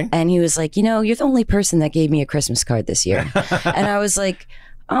 Okay. And he was like, you know, you're the only person that gave me a Christmas card this year. And I was like,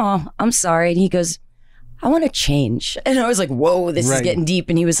 oh, I'm sorry. And he goes, I want to change. And I was like, whoa, this is getting deep.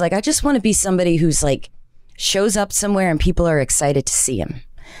 And he was like, I just want to be somebody who's like, shows up somewhere and people are excited to see him.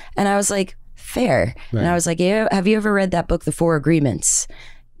 And I was like, fair. Right. And I was like, yeah, have you ever read that book, The Four Agreements?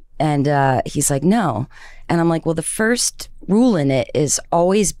 And he's like, no. And I'm like, well, the first rule in it is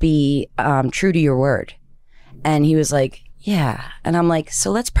always be true to your word. And he was like, yeah. And I'm like,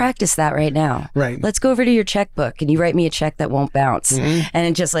 so let's practice that right now. Right. Let's go over to your checkbook and you write me a check that won't bounce. And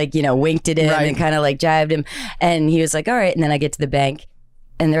it just like, winked it in and kind of like jived him. And he was like, all right. And then I get to the bank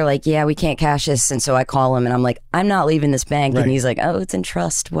and they're like, yeah, we can't cash this. And so I call him and I'm like, I'm not leaving this bank. And he's like, oh, it's in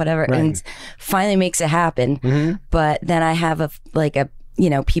trust, whatever. And finally makes it happen. But then I have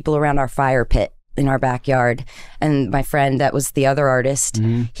people around our fire pit in our backyard. And my friend that was the other artist,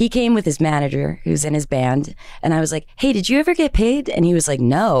 he came with his manager who's in his band. And I was like, hey, did you ever get paid? And he was like,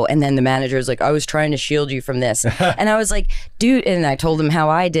 no. And then the manager was like, I was trying to shield you from this. And I was like, dude, and I told him how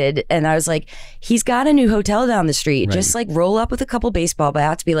I did. And I was like, he's got a new hotel down the street. Just like roll up with a couple baseball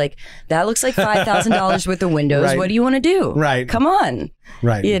bats, be like, that looks like $5,000 worth of windows. What do you want to do? Come on.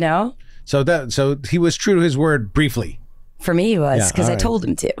 So he was true to his word briefly. For me, he was, because I told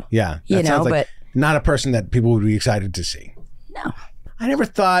him to. Yeah. But not a person that people would be excited to see. No. I never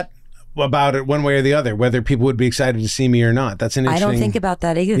thought about it one way or the other, whether people would be excited to see me or not. That's an interesting... I don't think about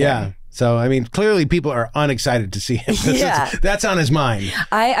that either. Yeah. So, I mean, clearly people are unexcited to see him. That's on his mind.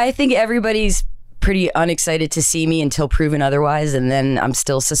 I think everybody's pretty unexcited to see me until proven otherwise, and then I'm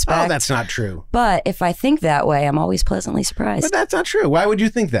still suspect. Oh, that's not true. But if I think that way, I'm always pleasantly surprised. But that's not true. Why would you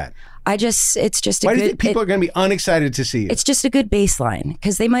think that? Why do you think people are going to be unexcited to see you? It's just a good baseline,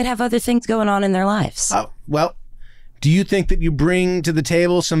 because they might have other things going on in their lives. Oh, well, do you think that you bring to the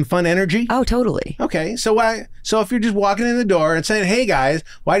table some fun energy? Oh, totally. Okay, so if you're just walking in the door and saying, hey guys,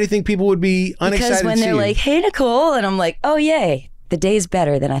 why do you think people would be unexcited to see you? Because when they're like, hey Nicole, and I'm like, oh yay, the day's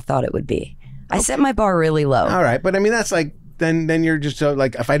better than I thought it would be. I set my bar really low. All right, but I mean, that's like, then you're just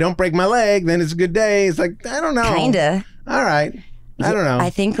like, if I don't break my leg, then it's a good day. It's like, I don't know. Kinda. All right. I don't know. I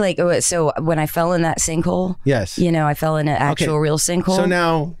think so when I fell in that sinkhole, I fell in an actual real sinkhole. So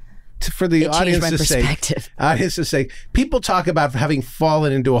now, for the audience's sake, people talk about having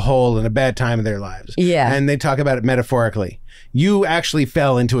fallen into a hole in a bad time of their lives. Yeah. And they talk about it metaphorically. You actually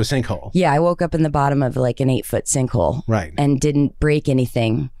fell into a sinkhole. Yeah, I woke up in the bottom of like an 8-foot sinkhole. Right. And didn't break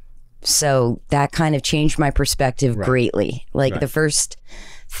anything. So that kind of changed my perspective greatly. Like the first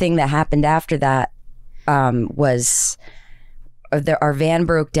thing that happened after that was... our van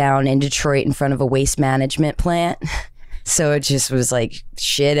broke down in Detroit in front of a waste management plant. So it just was like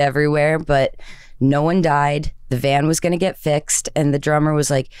shit everywhere, but no one died. The van was going to get fixed. And the drummer was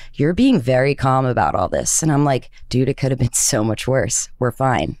like, you're being very calm about all this. And I'm like, dude, it could have been so much worse. We're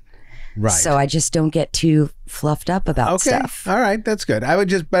fine. Right. So I just don't get too fluffed up about stuff. All right. That's good.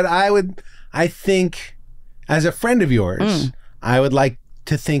 I think as a friend of yours, I would like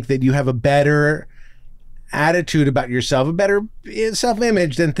to think that you have a better attitude about yourself, a better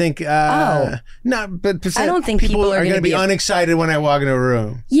self-image than think but I don't think people are going to be unexcited when I walk into a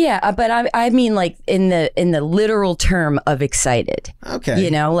room. Yeah, but I mean like in the literal term of excited. Okay.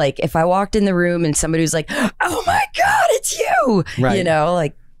 Like if I walked in the room and somebody was like, oh my God, it's you. Right.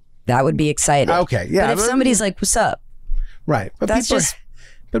 Like that would be excited. Okay. Yeah. But if somebody's like, what's up? Right. But that's just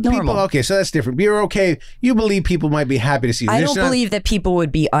normal. Okay, so that's different. But you're okay. You believe people might be happy to see you. I don't believe that people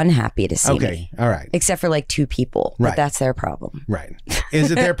would be unhappy to see me. Okay, all right. Except for like 2 people. But that's their problem. Right. Is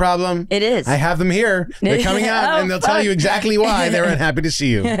it their problem? It is. I have them here. They're coming out and they'll tell you exactly why they're unhappy to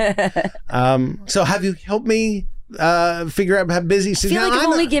see you. So have you helped me figure out how busy... I feel like I've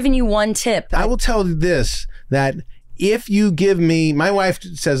only given you one tip. I will tell you this, that if you give me... My wife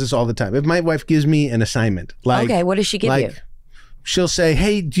says this all the time. If my wife gives me an assignment, like... Okay, what does she give you? She'll say,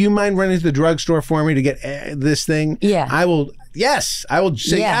 hey, do you mind running to the drugstore for me to get this thing? Yeah. I will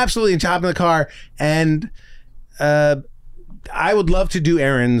say absolutely and top in the car. And I would love to do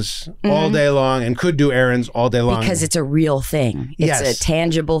errands all day long and could do errands all day long. Because it's a real thing. It's a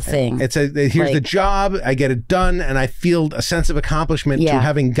tangible thing. Here's the job, I get it done, and I feel a sense of accomplishment to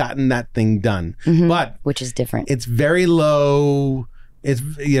having gotten that thing done. But which is different. It's very low. It's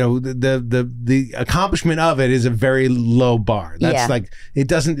the accomplishment of it is a very low bar. That's like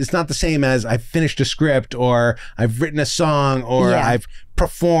it's not the same as I've finished a script or I've written a song or I've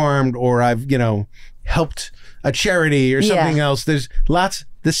performed or I've helped a charity or something else. There's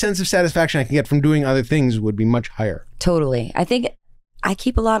the sense of satisfaction I can get from doing other things would be much higher. Totally. I think I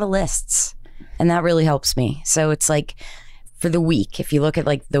keep a lot of lists and that really helps me. So it's like for the week, if you look at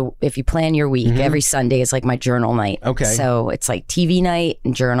if you plan your week, every Sunday is like my journal night. Okay. So it's like TV night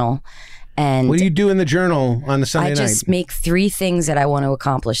and journal. And what do you do in the journal on the Sunday night? I just make 3 things that I want to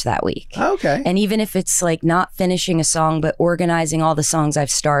accomplish that week. Okay. And even if it's like not finishing a song, but organizing all the songs I've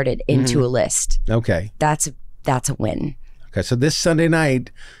started into a list. Okay. That's a win. Okay, so this Sunday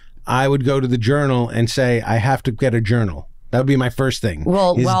night, I would go to the Journal and say, I have to get a journal. That would be my first thing.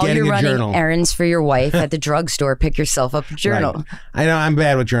 Well, while you're running journal. errands for your wife at the drugstore, pick yourself up a journal. Right. I know I'm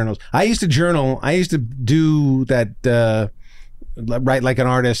bad with journals. I used to journal. I used to do that, write like an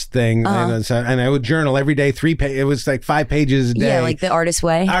artist thing, and I would journal every day. It was like 5 pages a day. Yeah, like the artist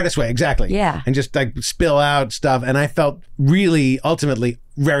way. Artist way, exactly. Yeah, and just like spill out stuff. And I felt really, ultimately,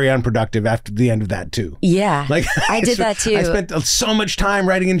 very unproductive after the end of that too. Yeah, like I did that too. I spent so much time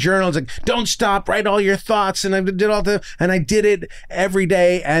writing in journals. Like, don't stop, write all your thoughts, and I did it every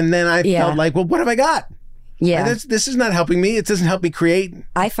day. And then I felt like, well, what have I got? Yeah, this is not helping me. It doesn't help me create.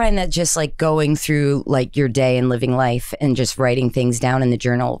 I find that just like going through like your day and living life and just writing things down in the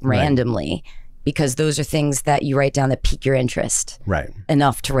journal randomly, because those are things that you write down that pique your interest. Right.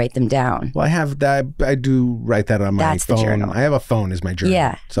 Enough to write them down. Well, I have that. I do write that on my phone. The journal. I have a phone as my journal.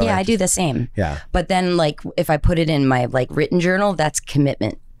 Yeah. So I do the same. Yeah. But then like if I put it in my like written journal, that's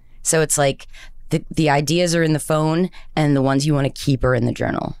commitment. So it's like the ideas are in the phone and the ones you want to keep are in the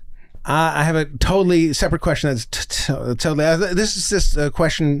journal. I have a totally separate question. That's totally. This is just a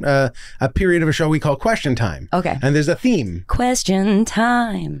question, a period of a show we call Question Time. Okay. And there's a theme. Question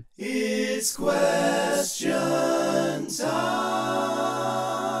time. It's question time.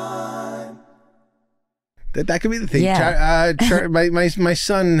 That could be the theme. Yeah. My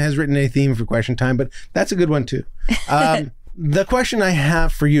son has written a theme for Question Time, but that's a good one too. The question I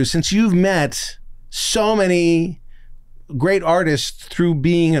have for you, since you've met so many great artists through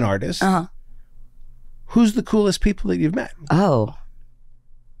being an artist, who's the coolest people that you've met? Oh,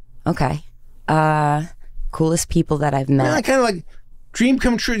 okay. Coolest people that I've met. Yeah, kind of like dream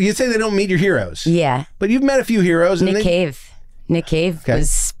come true. You say they don't meet your heroes. Yeah. But you've met a few heroes. Nick Cave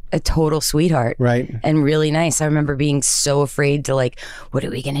was a total sweetheart. Right. And really nice. I remember being so afraid to like, what are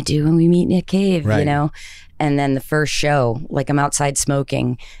we going to do when we meet Nick Cave, you know? And then the first show, like I'm outside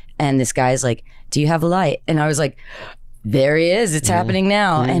smoking and this guy's like, do you have a light? And I was like, there he is. It's happening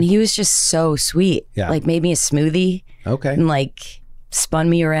now. And he was just so sweet. Yeah. Like made me a smoothie. Okay. And like spun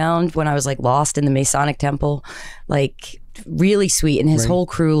me around when I was like lost in the Masonic temple. Like really sweet. And his whole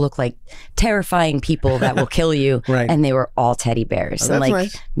crew looked like terrifying people that will kill you. And they were all teddy bears. Oh, and like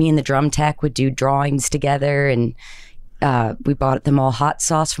nice. Me and the drum tech would do drawings together. And we bought them all hot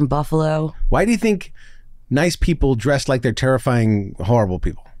sauce from Buffalo. Why do you think nice people dress like they're terrifying, horrible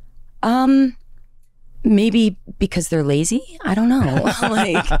people? Maybe because they're lazy. I don't know.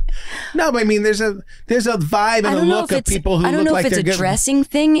 Like, no, but I mean, there's a vibe and a look of people who look like they're good. I don't know if it's a dressing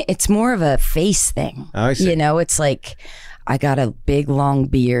thing. It's more of a face thing. Oh, I see. You know, it's like I got a big long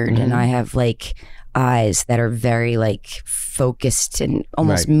beard and I have like eyes that are very like focused and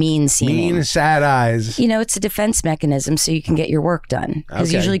almost mean seeming. Mean, sad eyes. You know, it's a defense mechanism so you can get your work done.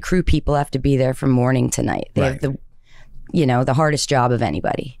 Because usually crew people have to be there from morning to night. They have the hardest job of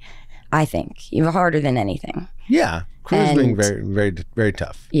anybody. I think even harder than anything. Yeah, crew's being very, very, very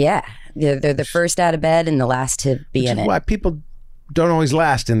tough. Yeah, they're the first out of bed and the last to be in it. Why people don't always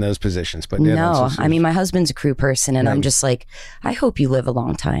last in those positions. But no, I mean, my husband's a crew person, and I'm just like, I hope you live a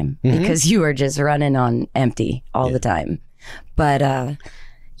long time because you are just running on empty all the time. But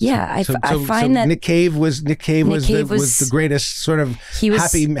yeah, I find that Nick Cave was the greatest sort of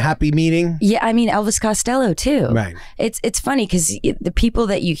happy meeting. Yeah, I mean Elvis Costello too. Right. It's funny because the people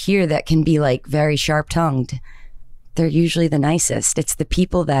that you hear that can be like very sharp tongued, they're usually the nicest. It's the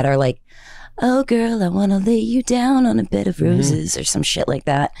people that are like, oh girl, I want to lay you down on a bed of roses or some shit like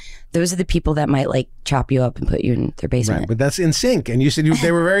that. Those are the people that might like chop you up and put you in their basement. Right, but that's In Sync, and you said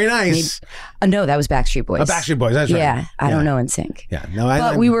they were very nice. No, that was Backstreet Boys. Oh, Backstreet Boys, that's right. Yeah, I don't know In Sync. Yeah, no,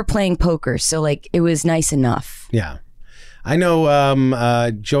 but we were playing poker, so like it was nice enough. Yeah, I know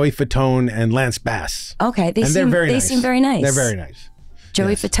Joey Fatone and Lance Bass. Okay, they seem very nice. They're very nice.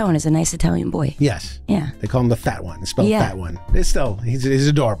 Joey Fatone is a nice Italian boy. Yes. Yeah. They call him the fat one. It's spelled fat one. It's still, he's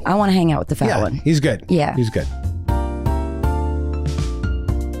adorable. I want to hang out with the fat one. He's good. Yeah. He's good.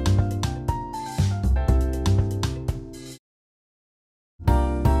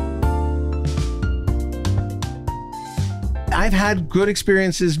 I've had good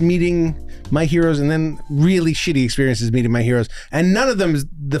experiences meeting my heroes and then really shitty experiences meeting my heroes. And none of them is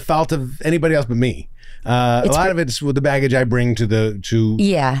the fault of anybody else but me. A lot of it's with the baggage I bring to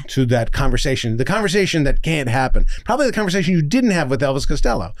that conversation. The conversation that can't happen. Probably the conversation you didn't have with Elvis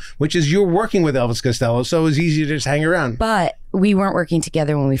Costello, which is you're working with Elvis Costello, so it was easy to just hang around. But we weren't working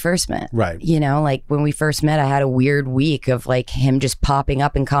together when we first met. Right. You know, like when we first met, I had a weird week of like him just popping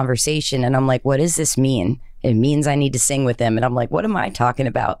up in conversation. And I'm like, what does this mean? It means I need to sing with him. And I'm like, what am I talking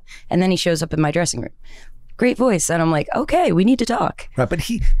about? And then he shows up in my dressing room. Great voice. And I'm like, okay, we need to talk. Right. But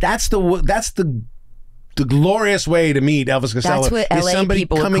that's the the glorious way to meet Elvis Costello. That's what LA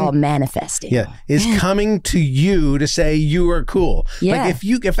people would call manifesting. Yeah, is coming to you to say you are cool. Yeah. Like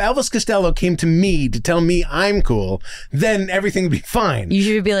if Elvis Costello came to me to tell me I'm cool, then everything would be fine. You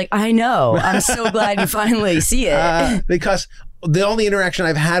should be like, I know. I'm so glad you finally see it. Because the only interaction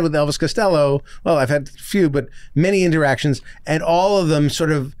I've had with Elvis Costello, well, I've had a few, but many interactions, and all of them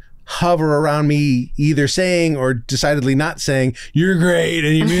sort of hover around me, either saying or decidedly not saying, "You're great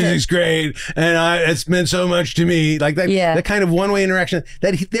and your music's great and it's meant so much to me." Like that, that kind of one-way interaction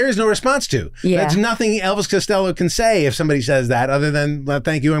that there is no response to. That's nothing Elvis Costello can say if somebody says that, other than, well,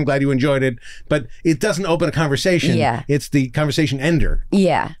 "Thank you, I'm glad you enjoyed it," but it doesn't open a conversation. It's the conversation ender.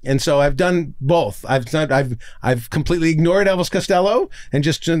 And so I've done both. I've completely ignored Elvis Costello and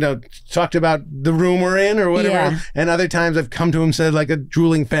just talked about the room we're in or whatever. And other times I've come to him and said, like a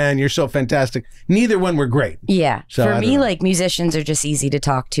drooling fan, "You're so fantastic." Neither one were great. So for me, like, musicians are just easy to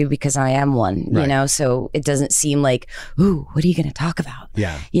talk to because I am one, you know, so it doesn't seem like, ooh, what are you going to talk about?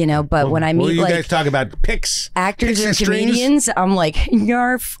 You know, but when I meet, you like, guys talk about picks, actors and comedians, I'm like,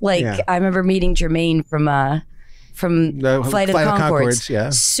 yarf. Like, I remember meeting Jermaine from the Flight of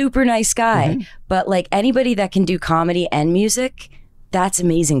Conchords. Super nice guy. But like, anybody that can do comedy and music, that's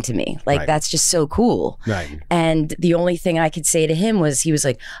amazing to me. Like, that's just so cool. And the only thing I could say to him was, he was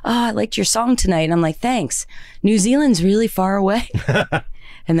like, "Oh, I liked your song tonight." And I'm like, "Thanks. New Zealand's really far away."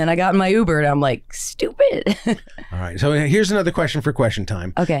 And then I got in my Uber and I'm like, stupid. All right. So here's another question for question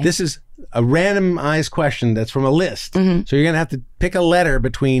time. Okay. This is a randomized question that's from a list. So you're going to have to pick a letter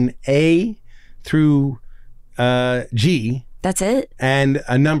between A through G. That's it? And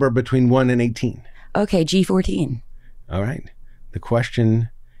a number between 1 and 18. Okay, G14. All right. The question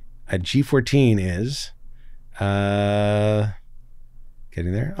at G14 is,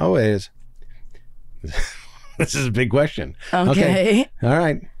 getting there? Oh, it is. This is a big question. Okay. All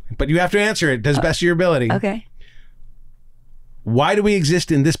right. But you have to answer it to the best of your ability. Okay. Why do we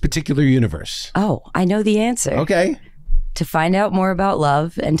exist in this particular universe? Oh, I know the answer. Okay. To find out more about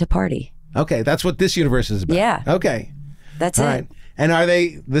love and to party. Okay. That's what this universe is about. Yeah. Okay. That's All it. right. And are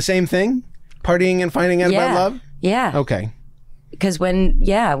they the same thing? Partying and finding out about love? Yeah. Okay. Because when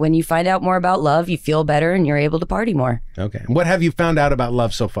you find out more about love, you feel better and you're able to party more. Okay. What have you found out about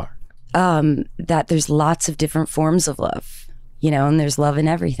love so far? That there's lots of different forms of love, you know, and there's love in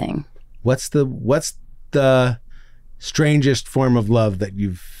everything. What's the strangest form of love that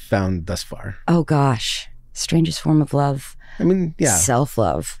you've found thus far? Oh gosh, strangest form of love. I mean,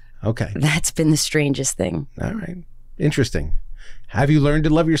 self-love. Okay. That's been the strangest thing. All right. Interesting. Have you learned to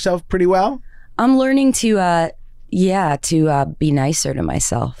love yourself pretty well? I'm learning to be nicer to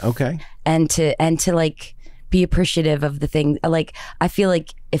myself. Okay. And to like be appreciative of the thing. Like, I feel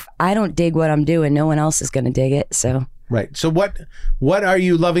like if I don't dig what I'm doing, no one else is going to dig it. So. Right. So what are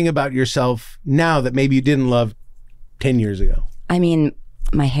you loving about yourself now that maybe you didn't love 10 years ago? I mean,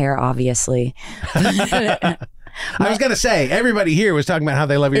 my hair, obviously. I was going to say, everybody here was talking about how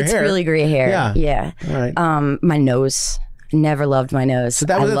they love your hair. It's really great hair. Yeah. All right. My nose. Never loved my nose. So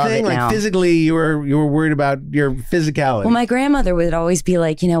that was the thing. Like, physically, you were worried about your physicality. Well, my grandmother would always be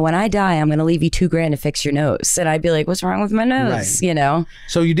like, you know, when I die, I'm going to leave you $2,000 to fix your nose, and I'd be like, what's wrong with my nose? Right. You know.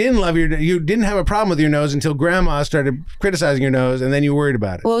 So you didn't have a problem with your nose until Grandma started criticizing your nose, and then you worried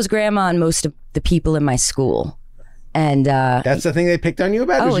about it. Well, it was Grandma and most of the people in my school, and that's the thing they picked on you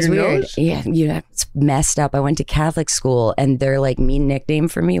about. Oh, was your weird. Nose? Yeah, you know, it's messed up. I went to Catholic school, and their like mean nickname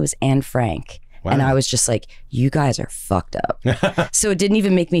for me was Anne Frank. Wow. And I was just like, you guys are fucked up. So it didn't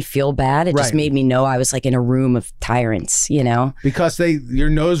even make me feel bad. It just made me know I was like in a room of tyrants, you know? Because your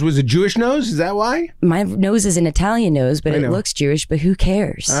nose was a Jewish nose? Is that why? My nose is an Italian nose, but it looks Jewish, but who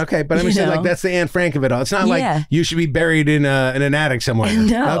cares? Okay, but I'm saying, like, that's the Anne Frank of it all. It's not like you should be buried in an attic somewhere.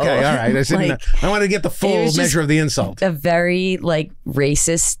 No. Okay, all right. I want to get the full measure of the insult. A very like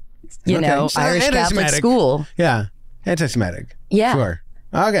racist, you know, Irish Catholic school. Yeah, anti-Semitic. Yeah. Sure.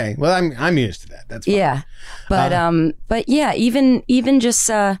 Okay, well, I'm used to that. That's fine. Yeah, but yeah, even just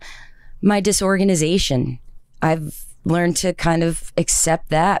my disorganization, I've learned to kind of accept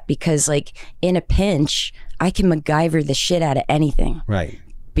that, because like in a pinch, I can MacGyver the shit out of anything. Right.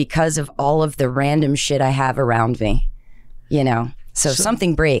 Because of all of the random shit I have around me, you know. So if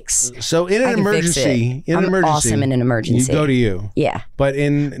something breaks, so in an emergency, I'm awesome in an emergency. You go to you. Yeah. But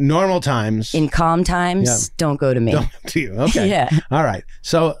in normal times, in calm times, don't go to me. Don't to you. Okay. Yeah. All right.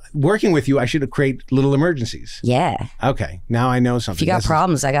 So working with you, I should create little emergencies. Yeah. Okay. Now I know something. If you got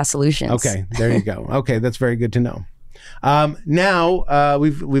problems, I got solutions. Okay. There you go. Okay. That's very good to know. Now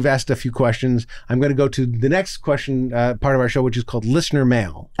we've asked a few questions. I'm going to go to the next question part of our show, which is called listener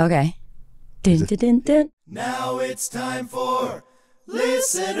mail. Okay. Dun, dun, dun, dun. Now it's time for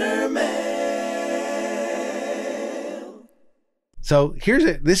listener mail. So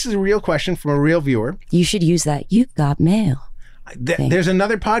this is a real question from a real viewer. You should use that. You've got mail. There's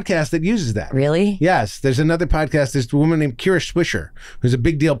another podcast that uses that. Really? Yes. There's another podcast. There's a woman named Kira Swisher, who's a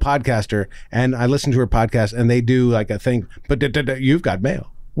big deal podcaster. And I listen to her podcast and they do like a thing, but you've got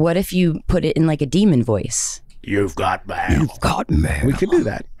mail. What if you put it in like a demon voice? You've got mail. You've got mail. We could do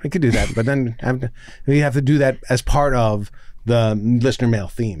that. But then we have to do that as part of the listener mail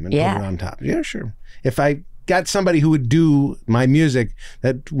theme and put it on top. Yeah, sure. If I got somebody who would do my music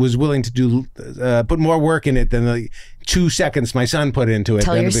that was willing to do put more work in it than the 2 seconds my son put into it.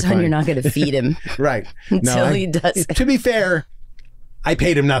 Tell your son you're not going to feed him. Right. Until he does. To be fair, I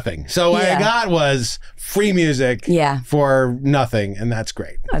paid him nothing. So what I got was free music for nothing, and that's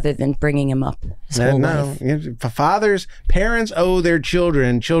great. Other than bringing him up his whole life. Parents owe their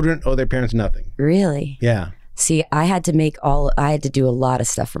children owe their parents nothing. Really? Yeah. See, I had to do a lot of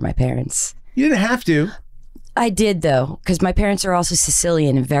stuff for my parents. You didn't have to. I did though, because my parents are also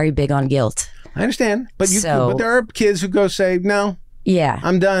Sicilian and very big on guilt. I understand, but but there are kids who go say, no,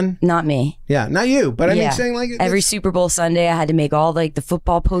 I'm done. Not me. Yeah, not you, but I mean saying like every Super Bowl Sunday I had to make all like the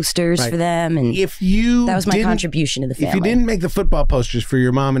football posters for them, and that was my contribution to the family. If you didn't make the football posters for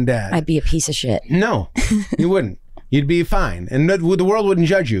your mom and dad, I'd be a piece of shit. No, you wouldn't. You'd be fine, and the world wouldn't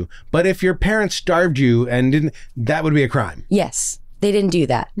judge you. But if your parents starved you and didn't, that would be a crime. Yes. They didn't do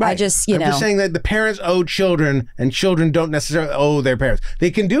that. Right. I'm just saying that the parents owe children, and children don't necessarily owe their parents.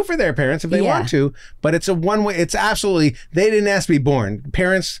 They can do for their parents if they want to, but it's a one-way. It's absolutely, they didn't ask to be born.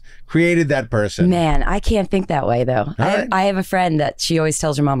 Parents created that person. Man, I can't think that way though. I have a friend that she always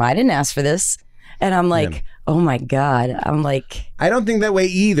tells her mom, I didn't ask for this. And I'm like, oh my God. I'm like, I don't think that way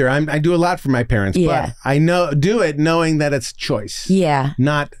either. I do a lot for my parents, but I do it knowing that it's choice. Yeah.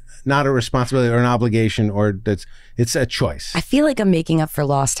 Not a responsibility or an obligation, or it's a choice. I feel like I'm making up for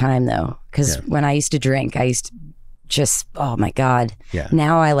lost time though, because when I used to drink, I used to just, oh my God. Yeah.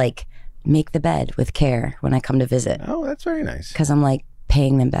 Now I like make the bed with care when I come to visit. Oh, that's very nice. Because I'm like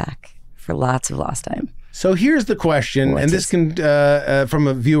paying them back for lots of lost time. So here's the question, and this can from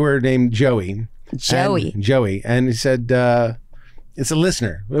a viewer named Joey. Joey, and he said it's a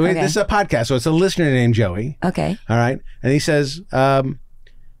listener. Okay. This is a podcast, so it's a listener named Joey. Okay. All right, and he says,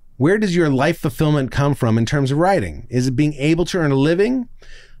 where does your life fulfillment come from in terms of writing? Is it being able to earn a living,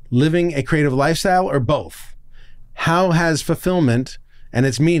 living a creative lifestyle, or both? How has fulfillment and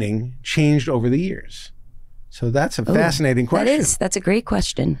its meaning changed over the years? So that's a fascinating question. That's a great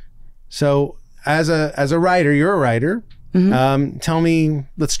question. So as a writer, you're a writer. Mm-hmm. Tell me,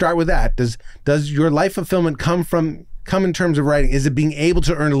 let's start with that. Does your life fulfillment come in terms of writing? Is it being able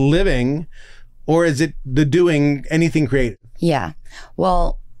to earn a living, or is it the doing anything creative? Yeah.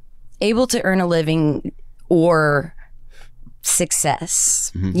 Well, able to earn a living or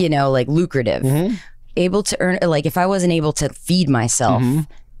success, like lucrative. Mm-hmm. Able to earn, like if I wasn't able to feed myself,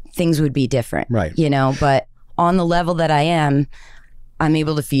 things would be different. Right. But on the level that I am, I'm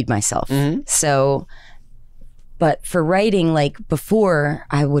able to feed myself. Mm-hmm. So, but for writing, like before,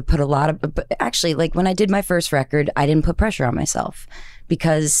 I would put a lot of, actually, like when I did my first record, I didn't put pressure on myself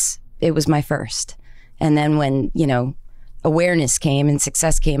because it was my first. And then when, awareness came and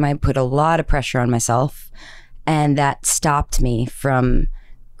success came, I put a lot of pressure on myself, and that stopped me from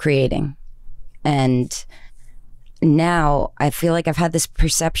creating. And now I feel like I've had this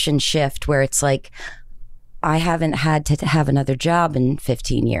perception shift where it's like, I haven't had to have another job in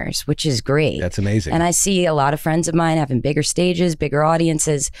 15 years, which is great. That's amazing. And I see a lot of friends of mine having bigger stages, bigger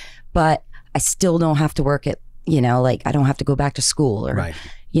audiences, but I still don't have to work at, like I don't have to go back to school or,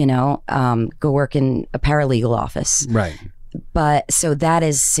 go work in a paralegal office. Right. But so that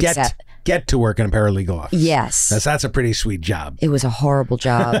is success. Get to work in a paralegal office. Yes. That's a pretty sweet job. It was a horrible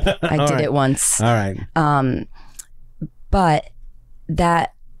job. I did it once. All right. But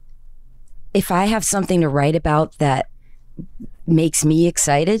that, if I have something to write about that makes me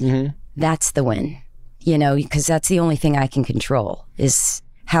excited, that's the win, because that's the only thing I can control is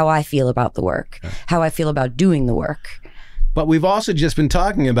how I feel about the work, how I feel about doing the work. But we've also just been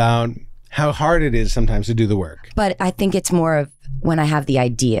talking about how hard it is sometimes to do the work. But I think it's more of when I have the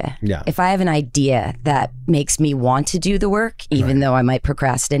idea. Yeah. If I have an idea that makes me want to do the work, even though I might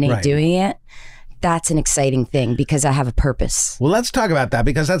procrastinate doing it, that's an exciting thing because I have a purpose. Well, let's talk about that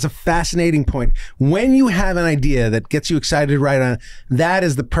because that's a fascinating point. When you have an idea that gets you excited right on, that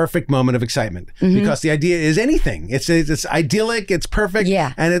is the perfect moment of excitement because the idea is anything. It's idyllic, it's perfect.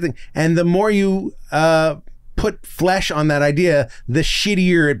 Yeah. And the more you put flesh on that idea, the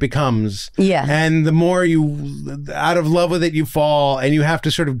shittier it becomes. Yeah. And the more you, out of love with it, you fall, and you have to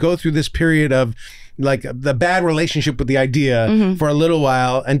sort of go through this period of like the bad relationship with the idea for a little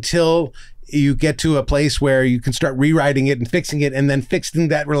while until you get to a place where you can start rewriting it and fixing it, and then fixing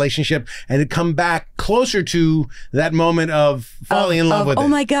that relationship, and it come back closer to that moment of falling in love with it. Oh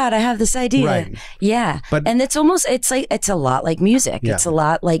my God, I have this idea. Right. Yeah. And it's a lot like music. Yeah. It's a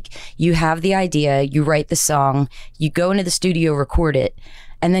lot like you have the idea, you write the song, you go into the studio, record it,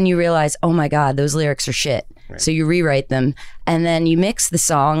 and then you realize, oh my God, those lyrics are shit. Right. So you rewrite them, and then you mix the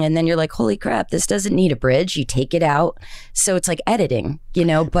song, and then you're like, holy crap, this doesn't need a bridge. You take it out. So it's like editing,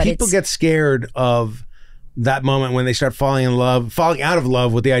 but people get scared of that moment when they start falling out of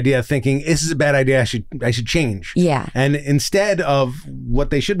love with the idea of thinking, this is a bad idea, I should change. Yeah. And instead of what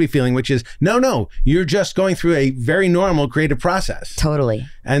they should be feeling, which is, no, you're just going through a very normal creative process. Totally.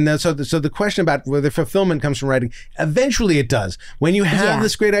 And so the question about whether fulfillment comes from writing, eventually it does. When you have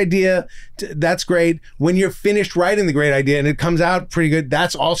this great idea, that's great. When you're finished writing the great idea and it comes out pretty good,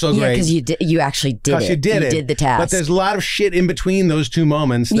 that's also great. Yeah, because you actually did it. Because you did the task. But there's a lot of shit in between those two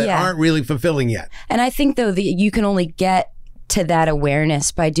moments that aren't really fulfilling yet. And I think, though, that you can only get to that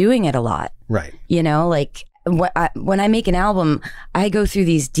awareness by doing it a lot. Right. Like when I make an album, I go through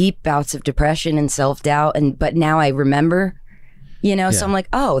these deep bouts of depression and self-doubt, but now I remember. So I'm like,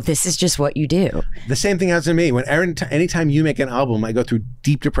 oh, this is just what you do. The same thing happens to me. Anytime you make an album, I go through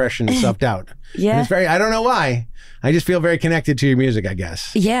deep depression and self-doubt. Yeah. And it's I don't know why. I just feel very connected to your music, I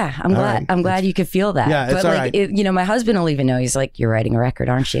guess. Yeah, I'm glad. Right. I'm glad you could feel that. Yeah, it's but all right. My husband will even know. He's like, you're writing a record,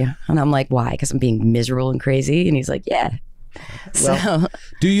 aren't you? And I'm like, why? Because I'm being miserable and crazy. And he's like, yeah. Well,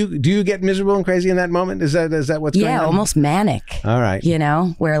 do you get miserable and crazy in that moment? Is that what's going on? Yeah, almost manic. All right.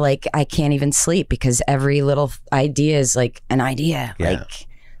 Where like I can't even sleep because every little idea is like an idea. Yeah.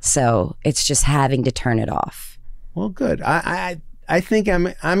 So it's just having to turn it off. Well, good. I think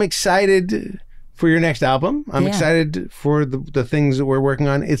I'm excited for your next album. I'm excited for the things that we're working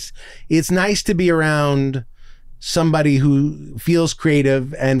on. It's nice to be around somebody who feels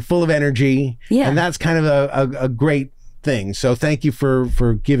creative and full of energy. Yeah. And that's kind of a great thing. So thank you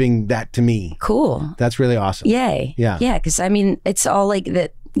for giving that to me. Cool. That's really awesome. Yay. Yeah. Yeah, because it's all like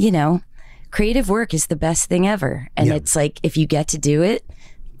that, creative work is the best thing ever. And it's like, if you get to do it,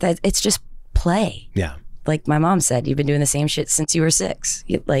 that it's just play. Yeah. Like my mom said, you've been doing the same shit since you were 6.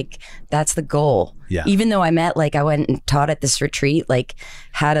 That's the goal. Yeah. Even though I went and taught at this retreat, like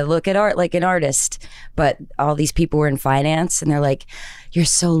how to look at art like an artist. But all these people were in finance and they're like, you're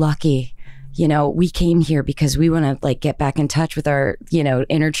so lucky. We came here because we want to get back in touch with our,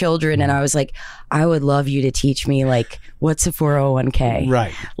 inner children. And I was like, I would love you to teach me what's a 401k?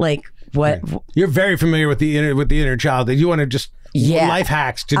 Right. What? Right. You're very familiar with the inner child. That you want to just life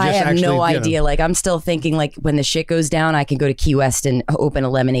hacks to just I have actually, no idea. I'm still thinking when the shit goes down, I can go to Key West and open a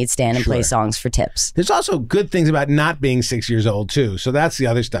lemonade stand and play songs for tips. There's also good things about not being 6 years old too. So that's the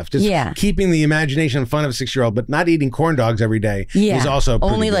other stuff. Just keeping the imagination and fun of a 6-year-old, but not eating corn dogs every day is also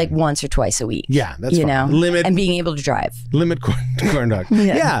only good. Once or twice a week. Yeah, that's fine. Limit and being able to drive. Limit corn dogs.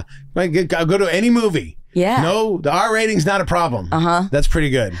 Yeah. Go to any movie. Yeah. No, the R rating's not a problem. That's pretty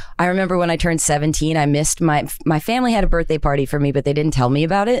good. I remember when I turned 17, I missed my family had a birthday party for me, but they didn't tell me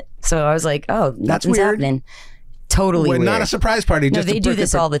about it. So I was like, oh, nothing's happening. Totally weird. Not a surprise party. No, they do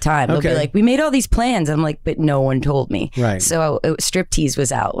this all the time. They'll be like, we made all these plans. I'm like, but no one told me. Right. So Striptease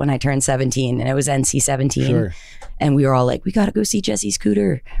was out when I turned 17 and it was NC-17. Sure. And we were all like, we got to go see Jesse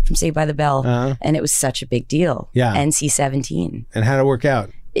Scooter from Saved by the Bell. And it was such a big deal. Yeah. NC-17. And how'd it work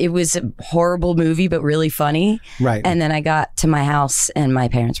out? It was a horrible movie, but really funny. Right. And then I got to my house and my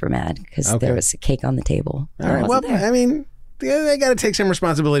parents were mad because there was a cake on the table. All right. Well, they got to take some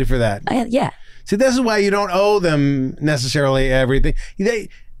responsibility for that. Yeah. See, this is why you don't owe them necessarily everything.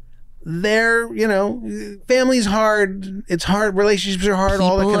 They're, family's hard. It's hard. Relationships are hard.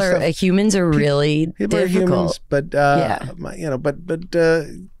 All that kind of stuff. Humans are really difficult. Humans, but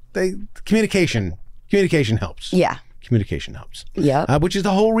communication helps. Yeah. Communication helps. Yeah. Which is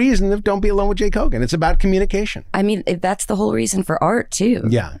the whole reason of Don't Be Alone with Jay Kogan. It's about communication. That's the whole reason for art too.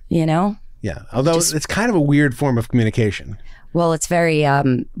 Yeah. Yeah. Although it's kind of a weird form of communication. Well, it's very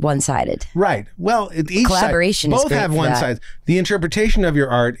one-sided. Right. Well, each collaboration both have one side. The interpretation of your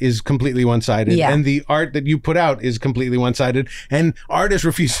art is completely one-sided, and the art that you put out is completely one-sided. And artists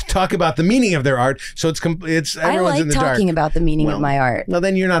refuse to talk about the meaning of their art, so it's everyone's in the dark. I like talking about the meaning of my art. Well,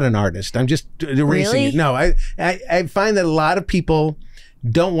 then you're not an artist. I'm just erasing it. No, I find that a lot of people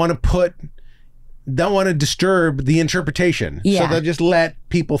don't want to disturb the interpretation, so they'll just let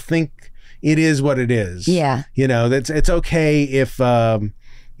people think it is what it is. Yeah. It's okay if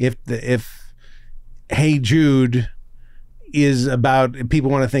Hey Jude, is about, people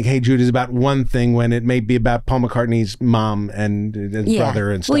want to think Hey Jude is about one thing when it may be about Paul McCartney's mom and his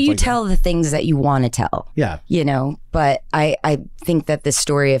brother and stuff. Well, you like tell the things that you want to tell. Yeah. You know, but I think that the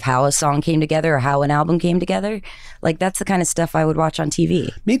story of how a song came together or how an album came together, like that's the kind of stuff I would watch on TV.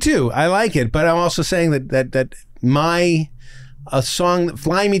 Me too. I like it, but I'm also saying that a song,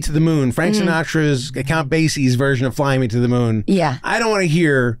 Fly Me to the Moon, Frank Sinatra's, Count Basie's version of Fly Me to the Moon. Yeah. I don't want to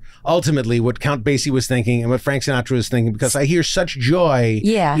hear ultimately what Count Basie was thinking and what Frank Sinatra was thinking, because I hear such joy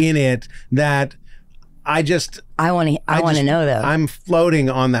in it that I want to know though. I'm floating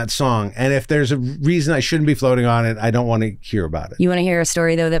on that song, and if there's a reason I shouldn't be floating on it, I don't want to hear about it. You want to hear a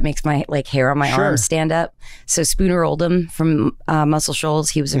story though that makes my hair on my arms stand up? So Spooner Oldham from Muscle Shoals,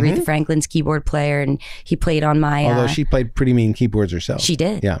 he was Aretha Franklin's keyboard player, and he played on my. Although she played pretty mean keyboards herself. She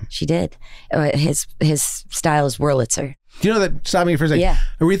did. Yeah, she did. His style is Wurlitzer. Do you know that, stop me for a second,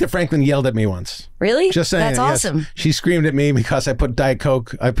 Aretha Franklin yelled at me once. Really? Just saying. That's awesome. Yes. She screamed at me because I put Diet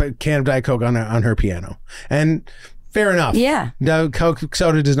Coke, I put a can of Diet Coke on her piano. And fair enough. Yeah. No, Coke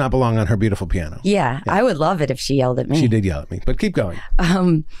soda does not belong on her beautiful piano. Yeah, I would love it if she yelled at me. She did yell at me, but keep going.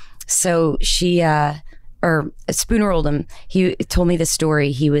 So she, or Spooner Oldham, he told me this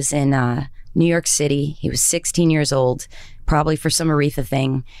story. He was in New York City. He was 16 years old, probably for some Aretha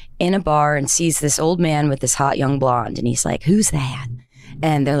thing, in a bar, and sees this old man with this hot young blonde. And he's like, who's that?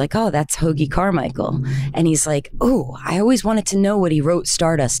 And they're like, oh, that's Hoagie Carmichael. And he's like, oh, I always wanted to know what he wrote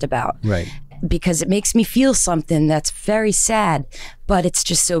Stardust about. Right. Because it makes me feel something that's very sad, but it's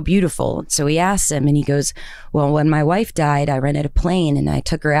just so beautiful. So he asks him, and he goes, well, when my wife died, I rented a plane and I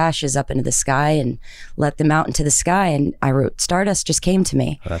took her ashes up into the sky and let them out into the sky. And I wrote Stardust just came to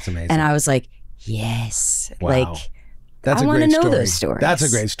me. Oh, that's amazing. And I was like, yes. Wow. Like, that's I want to know those stories. That's a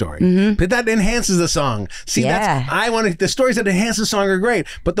great story. But that enhances the song. See, the stories that enhance the song are great,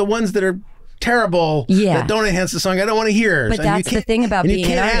 but the ones that are terrible that don't enhance the song, I don't want to hear. But that's the thing about being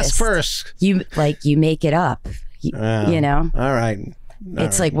an artist. Ask first. You make it up. You know? All right.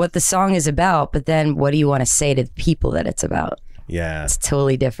 It's like what the song is about, but then what do you want to say to the people that it's about? Yeah. It's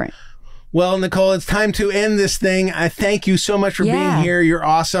totally different. Well, Nicole, it's time to end this thing. I thank you so much for being here. You're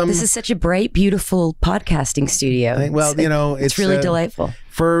awesome. This is such a bright, beautiful podcasting studio. It's really delightful.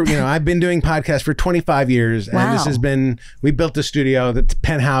 I've been doing podcasts for 25 years, and this has been, we built the studio, the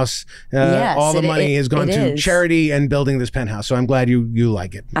penthouse. All the money has gone to charity and building this penthouse. So I'm glad you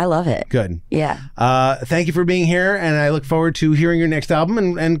like it. I love it. Good. Yeah. Thank you for being here, and I look forward to hearing your next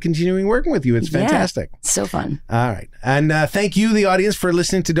album and continuing working with you. It's fantastic. So fun. All right. And thank you, the audience, for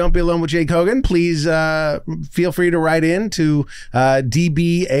listening to Don't Be Alone with Jay Kogan. Please feel free to write in to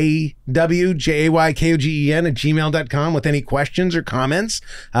dbawjaykogen@gmail.com with any questions or comments.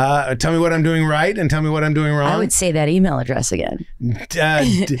 Tell me what I'm doing right and tell me what I'm doing wrong. I would say that email address again.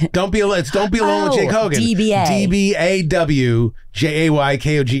 Don't be alone with Jay Kogan.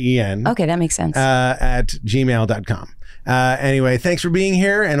 DBAWJAYKOGEN. Okay, that makes sense. At gmail.com. Anyway, thanks for being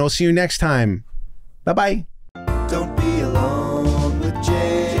here, and we'll see you next time. Bye-bye.